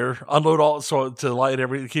road flare, unload all, so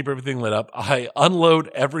to keep everything lit up. I unload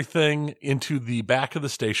everything into the back of the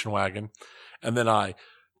station wagon, and then I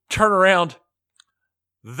turn around.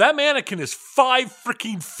 That mannequin is 5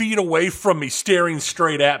 freaking feet away from me, staring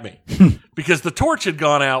straight at me, because the torch had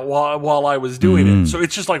gone out while I was doing it. So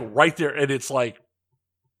it's just like right there, and it's like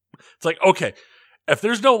okay. If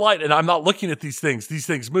there's no light and I'm not looking at these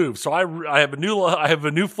things move. So I have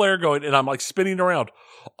a new flare going, and I'm like spinning around.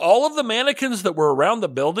 All of the mannequins that were around the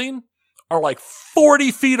building are like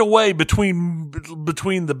 40 feet away between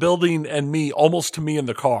the building and me, almost to me in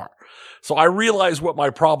the car. So I realize what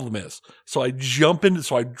my problem is. So I drop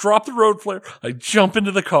the road flare, I jump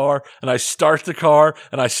into the car, and I start the car,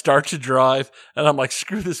 and I start to drive, and I'm like,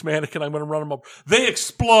 screw this mannequin, I'm going to run them over. They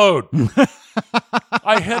explode.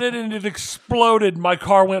 I hit it, and it exploded. My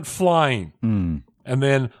car went flying. And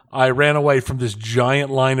then I ran away from this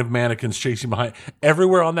giant line of mannequins chasing behind.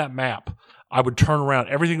 Everywhere on that map, I would turn around.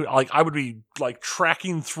 Everything, like I would be like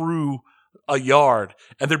tracking through a yard,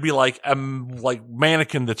 and there'd be like a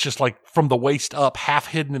mannequin that's just like from the waist up, half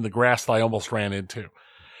hidden in the grass that I almost ran into.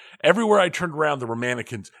 Everywhere I turned around, there were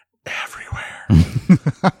mannequins everywhere.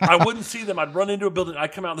 I wouldn't see them. I'd run into a building.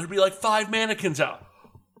 I'd come out, and there'd be like 5 mannequins out.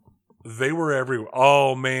 They were everywhere.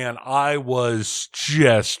 Oh man, I was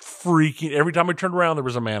just freaking. Every time I turned around, there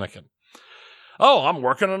was a mannequin. Oh, I'm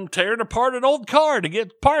working on tearing apart an old car to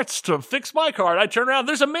get parts to fix my car. And I turn around,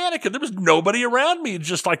 there's a mannequin. There was nobody around me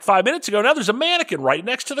just like 5 minutes ago. Now there's a mannequin right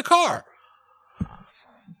next to the car.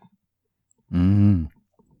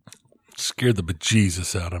 Scared the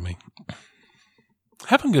bejesus out of me.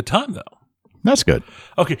 Having a good time though. That's good.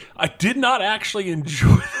 Okay, I did not actually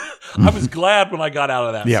enjoy it. I was glad when I got out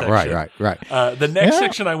of that section. Right. The next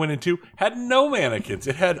section I went into had no mannequins.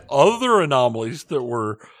 It had other anomalies that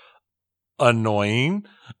were annoying,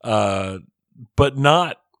 but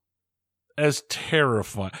not as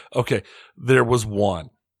terrifying. Okay, there was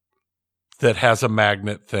one that has a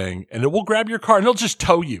magnet thing, and it will grab your car, and it'll just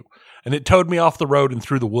tow you. And it towed me off the road and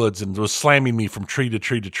through the woods and was slamming me from tree to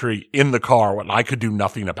tree to tree in the car when I could do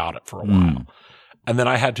nothing about it for a while. And then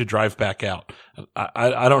I had to drive back out.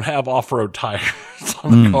 I don't have off-road tires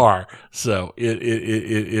on the car, so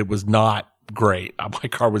it was not great. My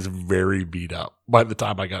car was very beat up by the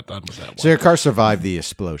time I got done with that one. So your car survived the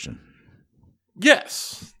explosion?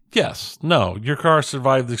 Yes. No, your car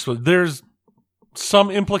survived the explosion. There's some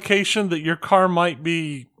implication that your car might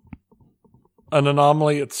be an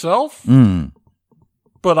anomaly itself,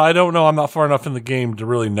 but I don't know. I'm not far enough in the game to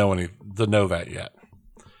really know that yet.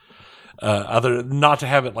 Not to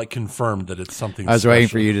have it like confirmed that it's something. I was special. waiting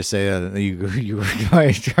for you to say that you were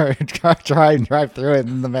going to try and drive through it,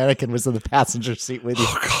 and the mannequin was in the passenger seat with you.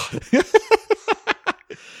 Oh God!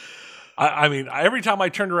 I mean, every time I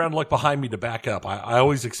turned around and looked behind me to back up, I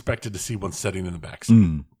always expected to see one sitting in the back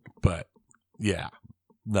seat. But yeah,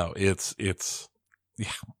 no, it's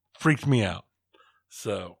freaked me out.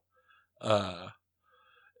 So, other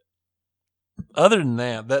than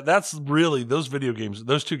that's really those video games.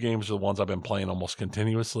 Those 2 games are the ones I've been playing almost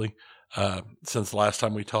continuously since the last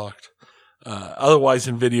time we talked. Otherwise,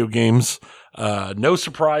 in video games, no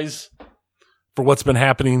surprise for what's been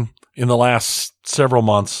happening in the last several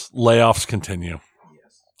months. Layoffs continue.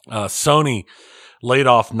 Sony laid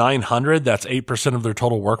off 900. That's 8% of their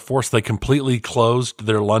total workforce. They completely closed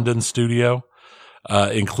their London studio,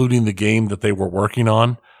 including the game that they were working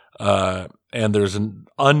on. And there's an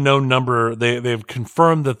unknown number. They've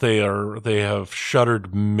confirmed that they have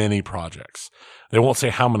shuttered many projects. They won't say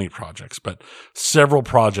how many projects, but several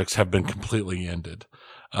projects have been completely ended.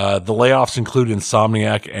 The layoffs include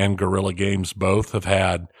Insomniac and Guerrilla Games. Both have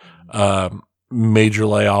had major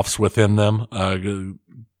layoffs within them.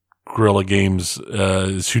 Guerrilla Games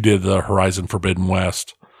is who did the Horizon Forbidden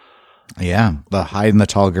West. Yeah, the hide in the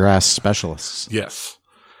tall grass specialists. Yes.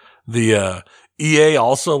 The EA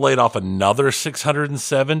also laid off another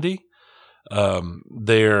 670.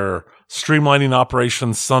 They're streamlining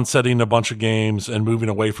operations, sunsetting a bunch of games, and moving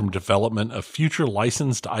away from development of future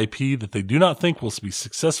licensed IP that they do not think will be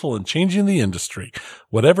successful in changing the industry,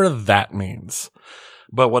 whatever that means.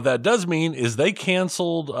 But what that does mean is they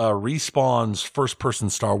canceled Respawn's first-person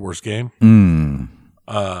Star Wars game,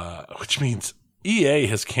 which means EA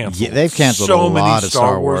has canceled. Yeah, they've canceled so a lot many of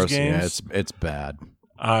Star Wars games. Yeah, it's bad.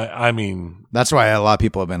 I mean, that's why a lot of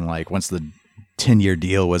people have been like, once the 10-year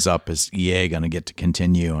deal was up, is EA going to get to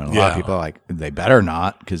continue? And a lot of people are like, they better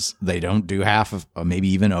not, because they don't do half of, or maybe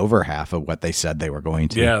even over half of what they said they were going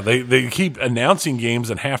to. Yeah, they keep announcing games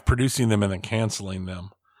and half producing them and then canceling them.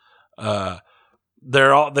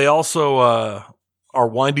 They also are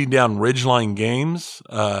winding down Ridgeline Games.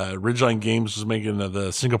 Ridgeline Games was making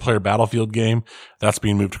the single-player Battlefield game. That's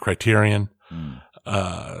being moved to Criterion.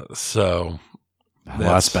 So...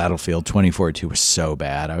 Last Battlefield 2042 was so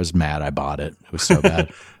bad. I was mad I bought it. It was so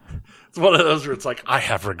bad. It's one of those where it's like, I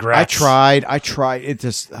have regrets. I tried. It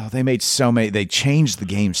just, they changed the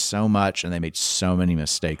game so much and they made so many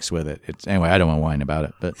mistakes with it. Anyway, I don't want to whine about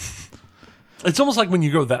it, but it's almost like when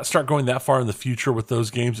you start going that far in the future with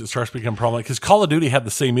those games, it starts to become a problem. Because Call of Duty had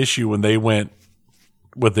the same issue when they went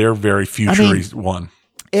with their very future one.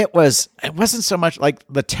 It wasn't so much like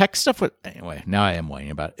the tech stuff. Anyway, now I am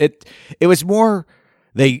whining about it. It was more,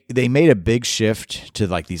 they made a big shift to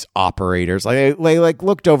like these operators. Like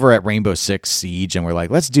looked over at Rainbow Six Siege and were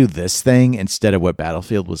like, let's do this thing instead of what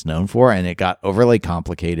Battlefield was known for. And it got overly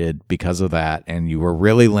complicated because of that. And you were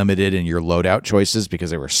really limited in your loadout choices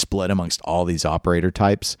because they were split amongst all these operator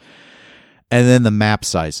types. And then the map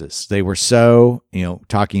sizes, they were so,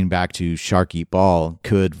 talking back to Shark Eat Ball,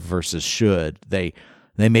 could versus should, they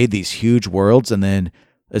made these huge worlds, and then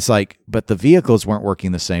it's like, but the vehicles weren't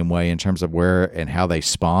working the same way in terms of where and how they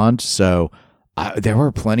spawned. So there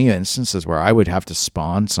were plenty of instances where I would have to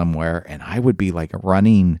spawn somewhere, and I would be like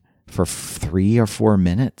running for 3 or 4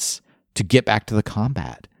 minutes to get back to the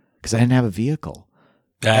combat because I didn't have a vehicle.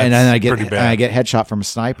 And then I get headshot from a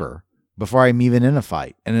sniper before I'm even in a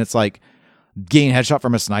fight. And it's like, getting headshot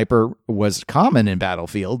from a sniper was common in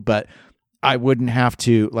Battlefield, but I wouldn't have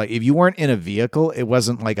to, like, if you weren't in a vehicle, it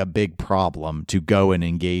wasn't like a big problem to go and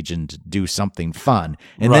engage and do something fun.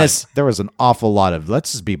 In this, there was an awful lot of,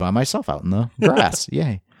 let's just be by myself out in the grass.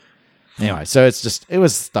 Yay. Anyway, so it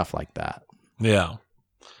was stuff like that. Yeah.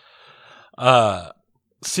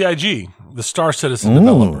 CIG, the Star Citizen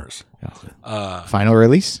developers. Final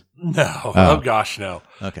release? No. Oh gosh, no.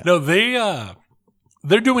 Okay. No,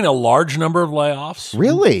 they're doing a large number of layoffs.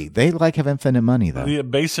 Really? They have infinite money, though.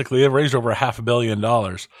 Basically, they've raised over $500 million.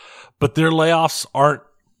 But their layoffs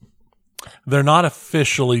they're not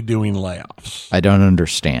officially doing layoffs. I don't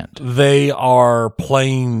understand. They are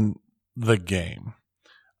playing the game.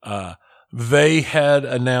 They had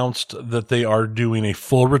announced that they are doing a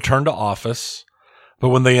full return to office. But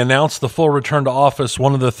when they announced the full return to office,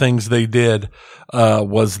 one of the things they did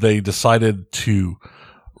was they decided to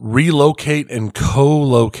relocate and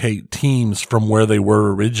co-locate teams from where they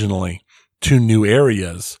were originally to new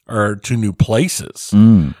areas or to new places,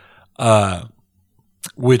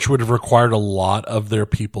 which would have required a lot of their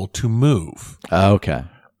people to move. Okay.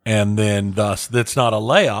 And then thus that's not a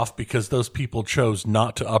layoff because those people chose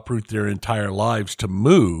not to uproot their entire lives to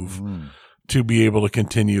move to be able to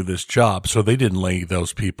continue this job. So they didn't lay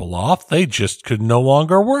those people off. They just could no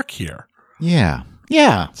longer work here. Yeah.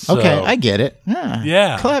 Yeah. So, okay. I get it.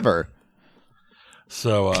 Yeah. Clever.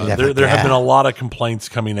 So there have been a lot of complaints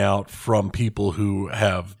coming out from people who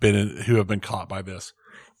have been caught by this.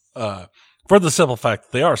 For the simple fact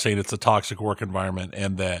that they are saying it's a toxic work environment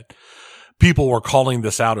and that people were calling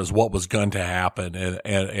this out as what was going to happen,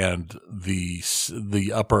 and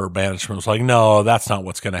the upper management was like, no, that's not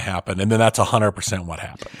what's going to happen, and then that's 100% what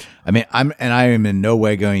happened. I mean, I am in no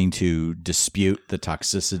way going to dispute the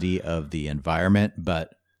toxicity of the environment,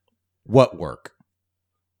 but what work?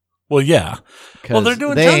 Well, yeah. Well, they're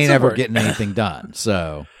doing. They tons ain't of ever work. getting anything done.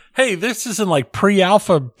 So, hey, this isn't like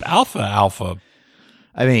pre-alpha, alpha.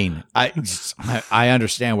 I mean, I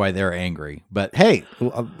understand why they're angry, but hey,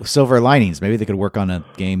 silver linings. Maybe they could work on a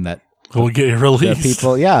game that will get released.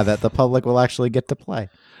 That the public will actually get to play.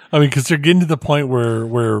 I mean, because they're getting to the point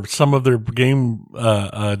where some of their game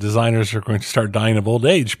designers are going to start dying of old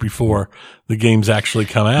age before the games actually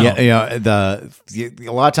come out. Yeah,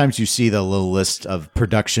 a lot of times you see the little list of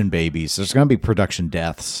production babies. There's going to be production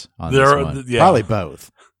deaths on this one. Yeah. Probably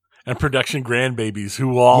both. And production grandbabies who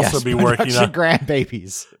will also be working on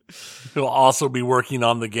grandbabies. Who will also be working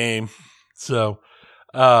on the game. So,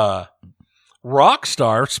 Rockstar,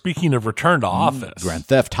 speaking of return to office, Grand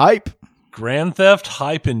Theft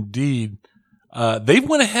hype indeed. They've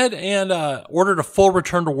went ahead and ordered a full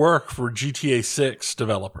return to work for GTA 6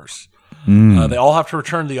 developers. They all have to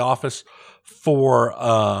return to the office for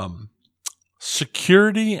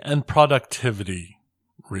security and productivity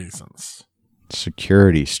reasons.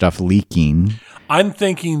 Security stuff leaking. I'm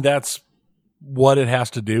thinking that's what it has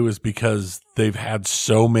to do, is because they've had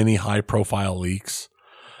so many high profile leaks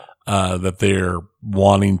that they're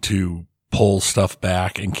wanting to pull stuff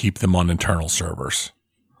back and keep them on internal servers.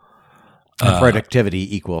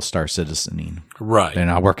 Productivity equals Star Citizening. Right. They're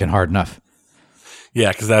not working hard enough.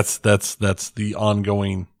 Yeah, because that's the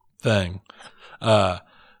ongoing thing.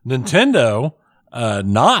 Nintendo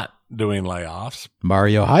not doing layoffs.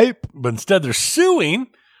 Mario hype. But instead they're suing,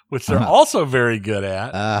 which they're also very good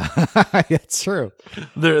at. It's true.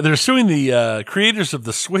 They're suing the creators of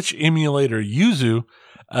the Switch emulator Yuzu,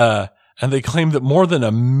 and they claim that more than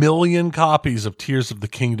 1 million copies of Tears of the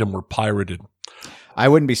Kingdom were pirated. I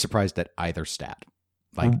wouldn't be surprised at either stat.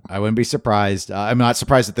 I wouldn't be surprised. I'm not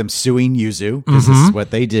surprised at them suing Yuzu, because this is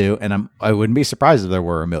what they do, and I wouldn't be surprised if there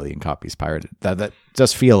were 1 million copies pirated. That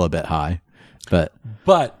does feel a bit high, but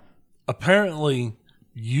apparently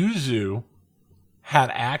Yuzu had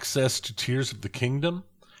access to Tears of the Kingdom,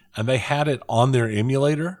 and they had it on their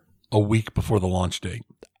emulator a week before the launch date.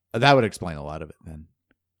 That would explain a lot of it then.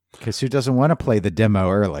 Because who doesn't want to play the demo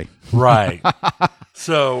early? Right.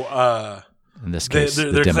 So, in this case,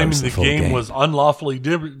 they're claiming the game was unlawfully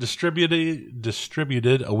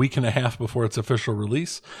distributed a week and a half before its official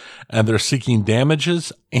release, and they're seeking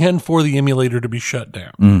damages and for the emulator to be shut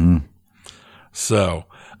down. Mm-hmm. So,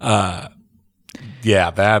 that's...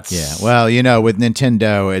 Yeah, well, with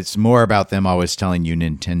Nintendo, it's more about them always telling you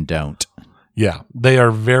Nintendo don't. Yeah, they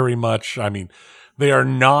are very much, they are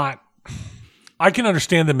not... I can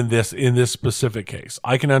understand them in this specific case.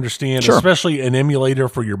 I can understand, especially an emulator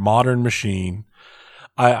for your modern machine.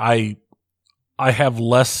 I have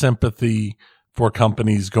less sympathy for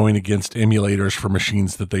companies going against emulators for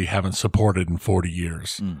machines that they haven't supported in 40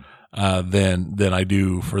 years than I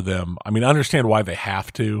do for them. I understand why they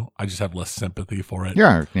have to. I just have less sympathy for it.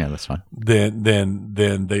 Yeah, that's fine.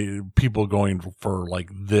 Than people going for like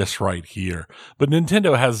this right here. But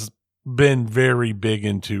Nintendo has been very big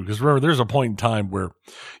into, because remember, there's a point in time where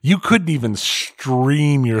you couldn't even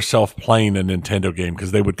stream yourself playing a Nintendo game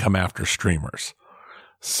because they would come after streamers.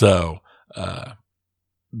 So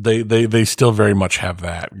they still very much have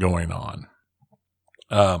that going on.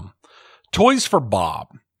 Toys for Bob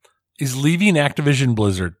is leaving Activision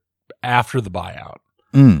Blizzard after the buyout.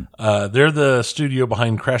 They're the studio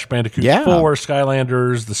behind Crash Bandicoot 4,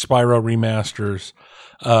 Skylanders, the Spyro remasters.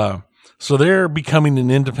 So they're becoming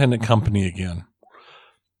an independent company again.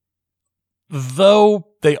 Though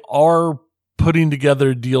they are putting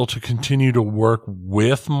together a deal to continue to work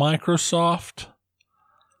with Microsoft,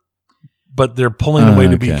 but they're pulling away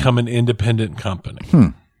to become an independent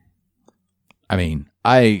company.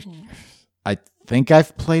 I think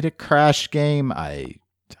I've played a Crash game. I've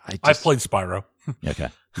played Spyro. Okay.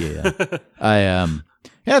 Yeah.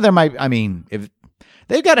 There might, if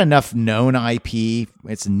they've got enough known IP,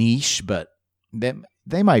 it's niche, but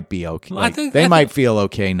they might be okay. They might feel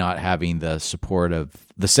okay not having the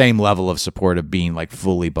same level of support of being like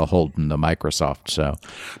fully beholden to Microsoft. So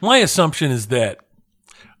my assumption is that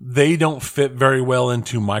they don't fit very well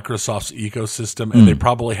into Microsoft's ecosystem, and they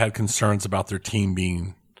probably had concerns about their team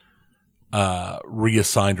being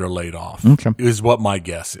reassigned or laid off. Is what my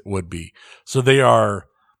guess it would be. So they are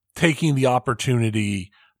taking the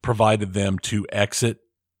opportunity provided them to exit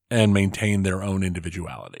and maintain their own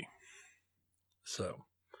individuality. So,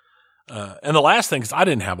 and the last thing, because I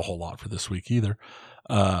didn't have a whole lot for this week either.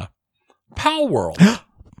 Pal World.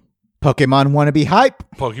 Pokemon wannabe hype.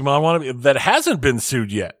 Pokemon wannabe that hasn't been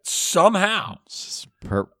sued yet. Somehow.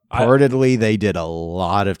 Purportedly, they did a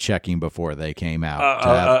lot of checking before they came out to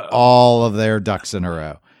have all of their ducks in a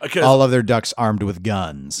row. all of their ducks armed with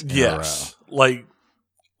guns. Yes. Like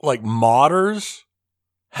modders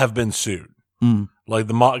have been sued. Like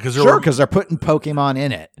because they're putting Pokemon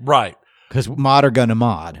in it. Right. Because mod are gonna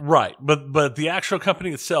mod. Right. But the actual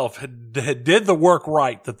company itself had did the work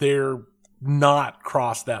right that they're not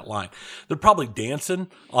crossed that line. They're probably dancing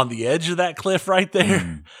on the edge of that cliff right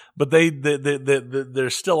there, but they're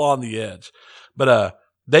still on the edge. But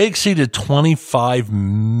they exceeded 25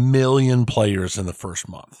 million players in the first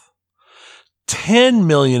month. 15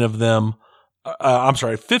 million of them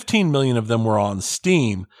were on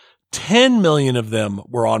Steam. 10 million of them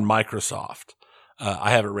were on Microsoft.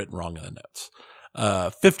 I have it written wrong in the notes.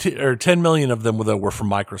 10 million of them were from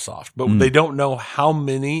Microsoft, but they don't know how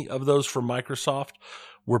many of those from Microsoft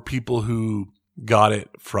were people who got it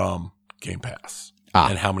from Game Pass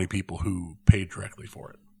and how many people who paid directly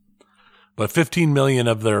for it. But 15 million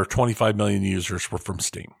of their 25 million users were from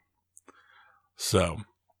Steam. So,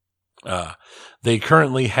 they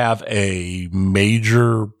currently have a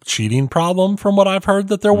major cheating problem from what I've heard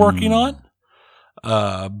that they're working on.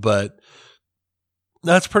 But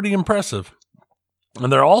that's pretty impressive.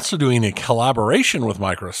 And they're also doing a collaboration with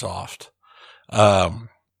Microsoft, a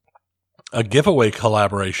giveaway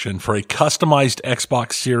collaboration for a customized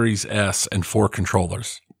Xbox Series S and 4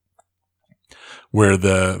 controllers, where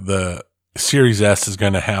the Series S is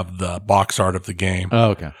going to have the box art of the game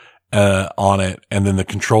on it, and then the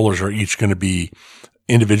controllers are each going to be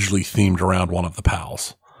individually themed around one of the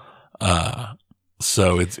PALs.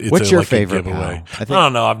 So it's what's your favorite giveaway? PAL? I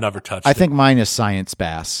don't know. I've never touched it. I think mine is Science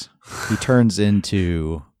Bass. He turns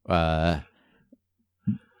into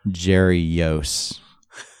Jerry Yos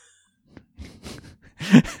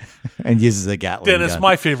and uses a Gatling Dennis, gun.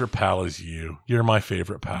 my favorite pal is you. You're my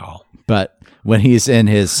favorite pal. But when he's in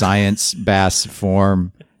his Science Bass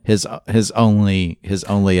form, his only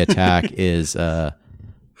attack is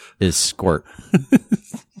Squirt.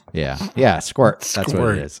 Yeah, Squirt. That's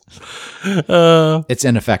what it is. It's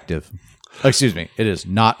ineffective. Excuse me. It is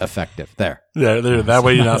not effective. There. That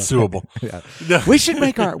way you're not suable. Yeah. We should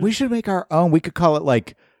make our own. We could call it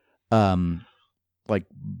like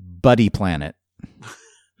Buddy Planet.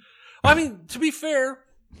 I mean, to be fair,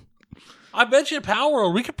 I bet you at Power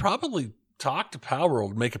World we could probably talk to Power World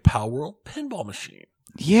and make a Power World pinball machine.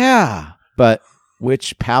 Yeah, but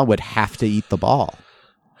which pal would have to eat the ball?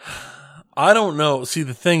 I don't know. See,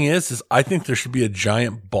 the thing is I think there should be a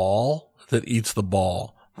giant ball that eats the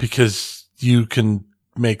ball because you can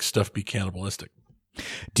make stuff be cannibalistic.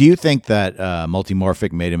 Do you think that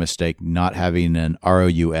Multimorphic made a mistake not having an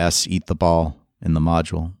ROUS eat the ball in the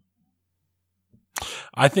module?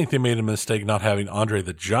 I think they made a mistake not having Andre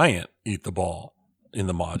the Giant eat the ball in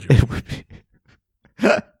the module.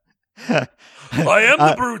 I am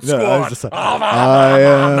the Brute Squad.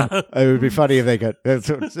 It would be funny if they could.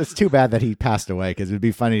 It's too bad that he passed away because it would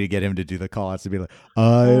be funny to get him to do the call outs to be like,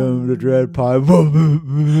 I am the Dread Pipe.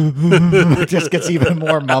 It just gets even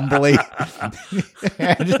more mumbly.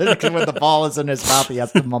 And when the ball is in his mouth, he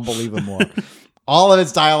has to mumble even more. All of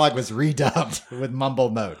his dialogue was redubbed with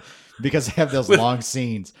mumble mode. Because they have those long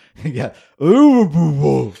scenes. Yeah. That'd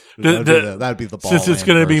be the ball. Since it's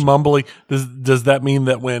going to be mumbly, does that mean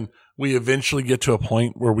that when we eventually get to a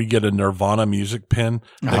point where we get a Nirvana music pin,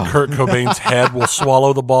 that Kurt Cobain's head will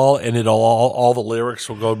swallow the ball and it'll all the lyrics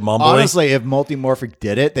will go mumbly? Honestly, if Multimorphic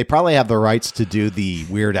did it, they probably have the rights to do the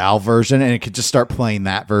Weird Al version, and it could just start playing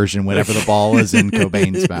that version whenever the ball is in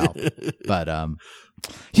Cobain's mouth. But,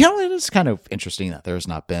 it is kind of interesting that there's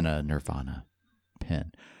not been a Nirvana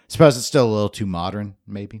pin. Suppose it's still a little too modern,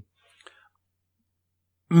 maybe.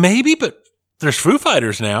 Maybe, but there's Foo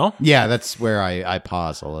Fighters now. Yeah, that's where I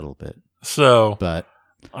pause a little bit. So, but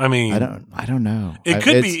I mean, I don't know.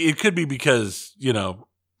 It could be because the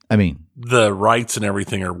rights and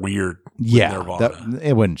everything are weird. Yeah,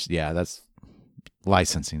 it wouldn't. Yeah, that's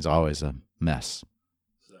licensing's always a mess.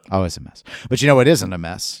 Always a mess. But it isn't a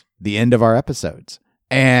mess. The end of our episodes.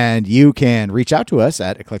 And you can reach out to us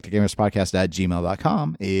at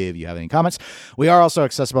eclecticgamerspodcast@gmail.com if you have any comments. We are also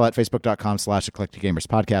accessible at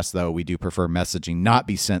facebook.com/eclecticgamerspodcast, though we do prefer messaging not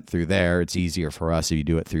be sent through there. It's easier for us if you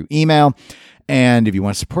do it through email. And if you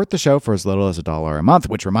want to support the show for as little as $1 a month,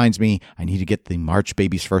 which reminds me, I need to get the March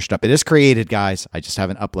Babies First up. It is created, guys. I just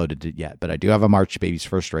haven't uploaded it yet, but I do have a March Babies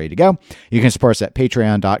First ready to go. You can support us at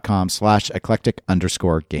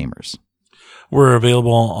patreon.com/eclectic_gamers. We're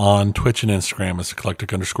available on Twitch and Instagram as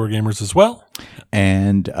eclectic_gamers as well.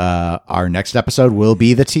 And our next episode will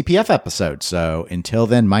be the TPF episode. So until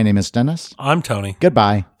then, my name is Dennis. I'm Tony.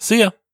 Goodbye. See ya.